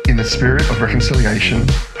 In the spirit of reconciliation,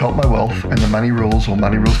 Help My Wealth and the Money Rules or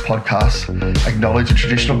Money Rules podcasts acknowledge the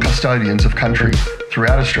traditional custodians of country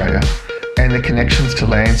throughout Australia and their connections to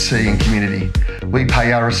land, sea and community. We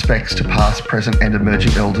pay our respects to past, present and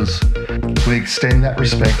emerging elders. We extend that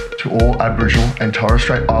respect to all Aboriginal and Torres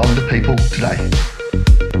Strait Islander people today.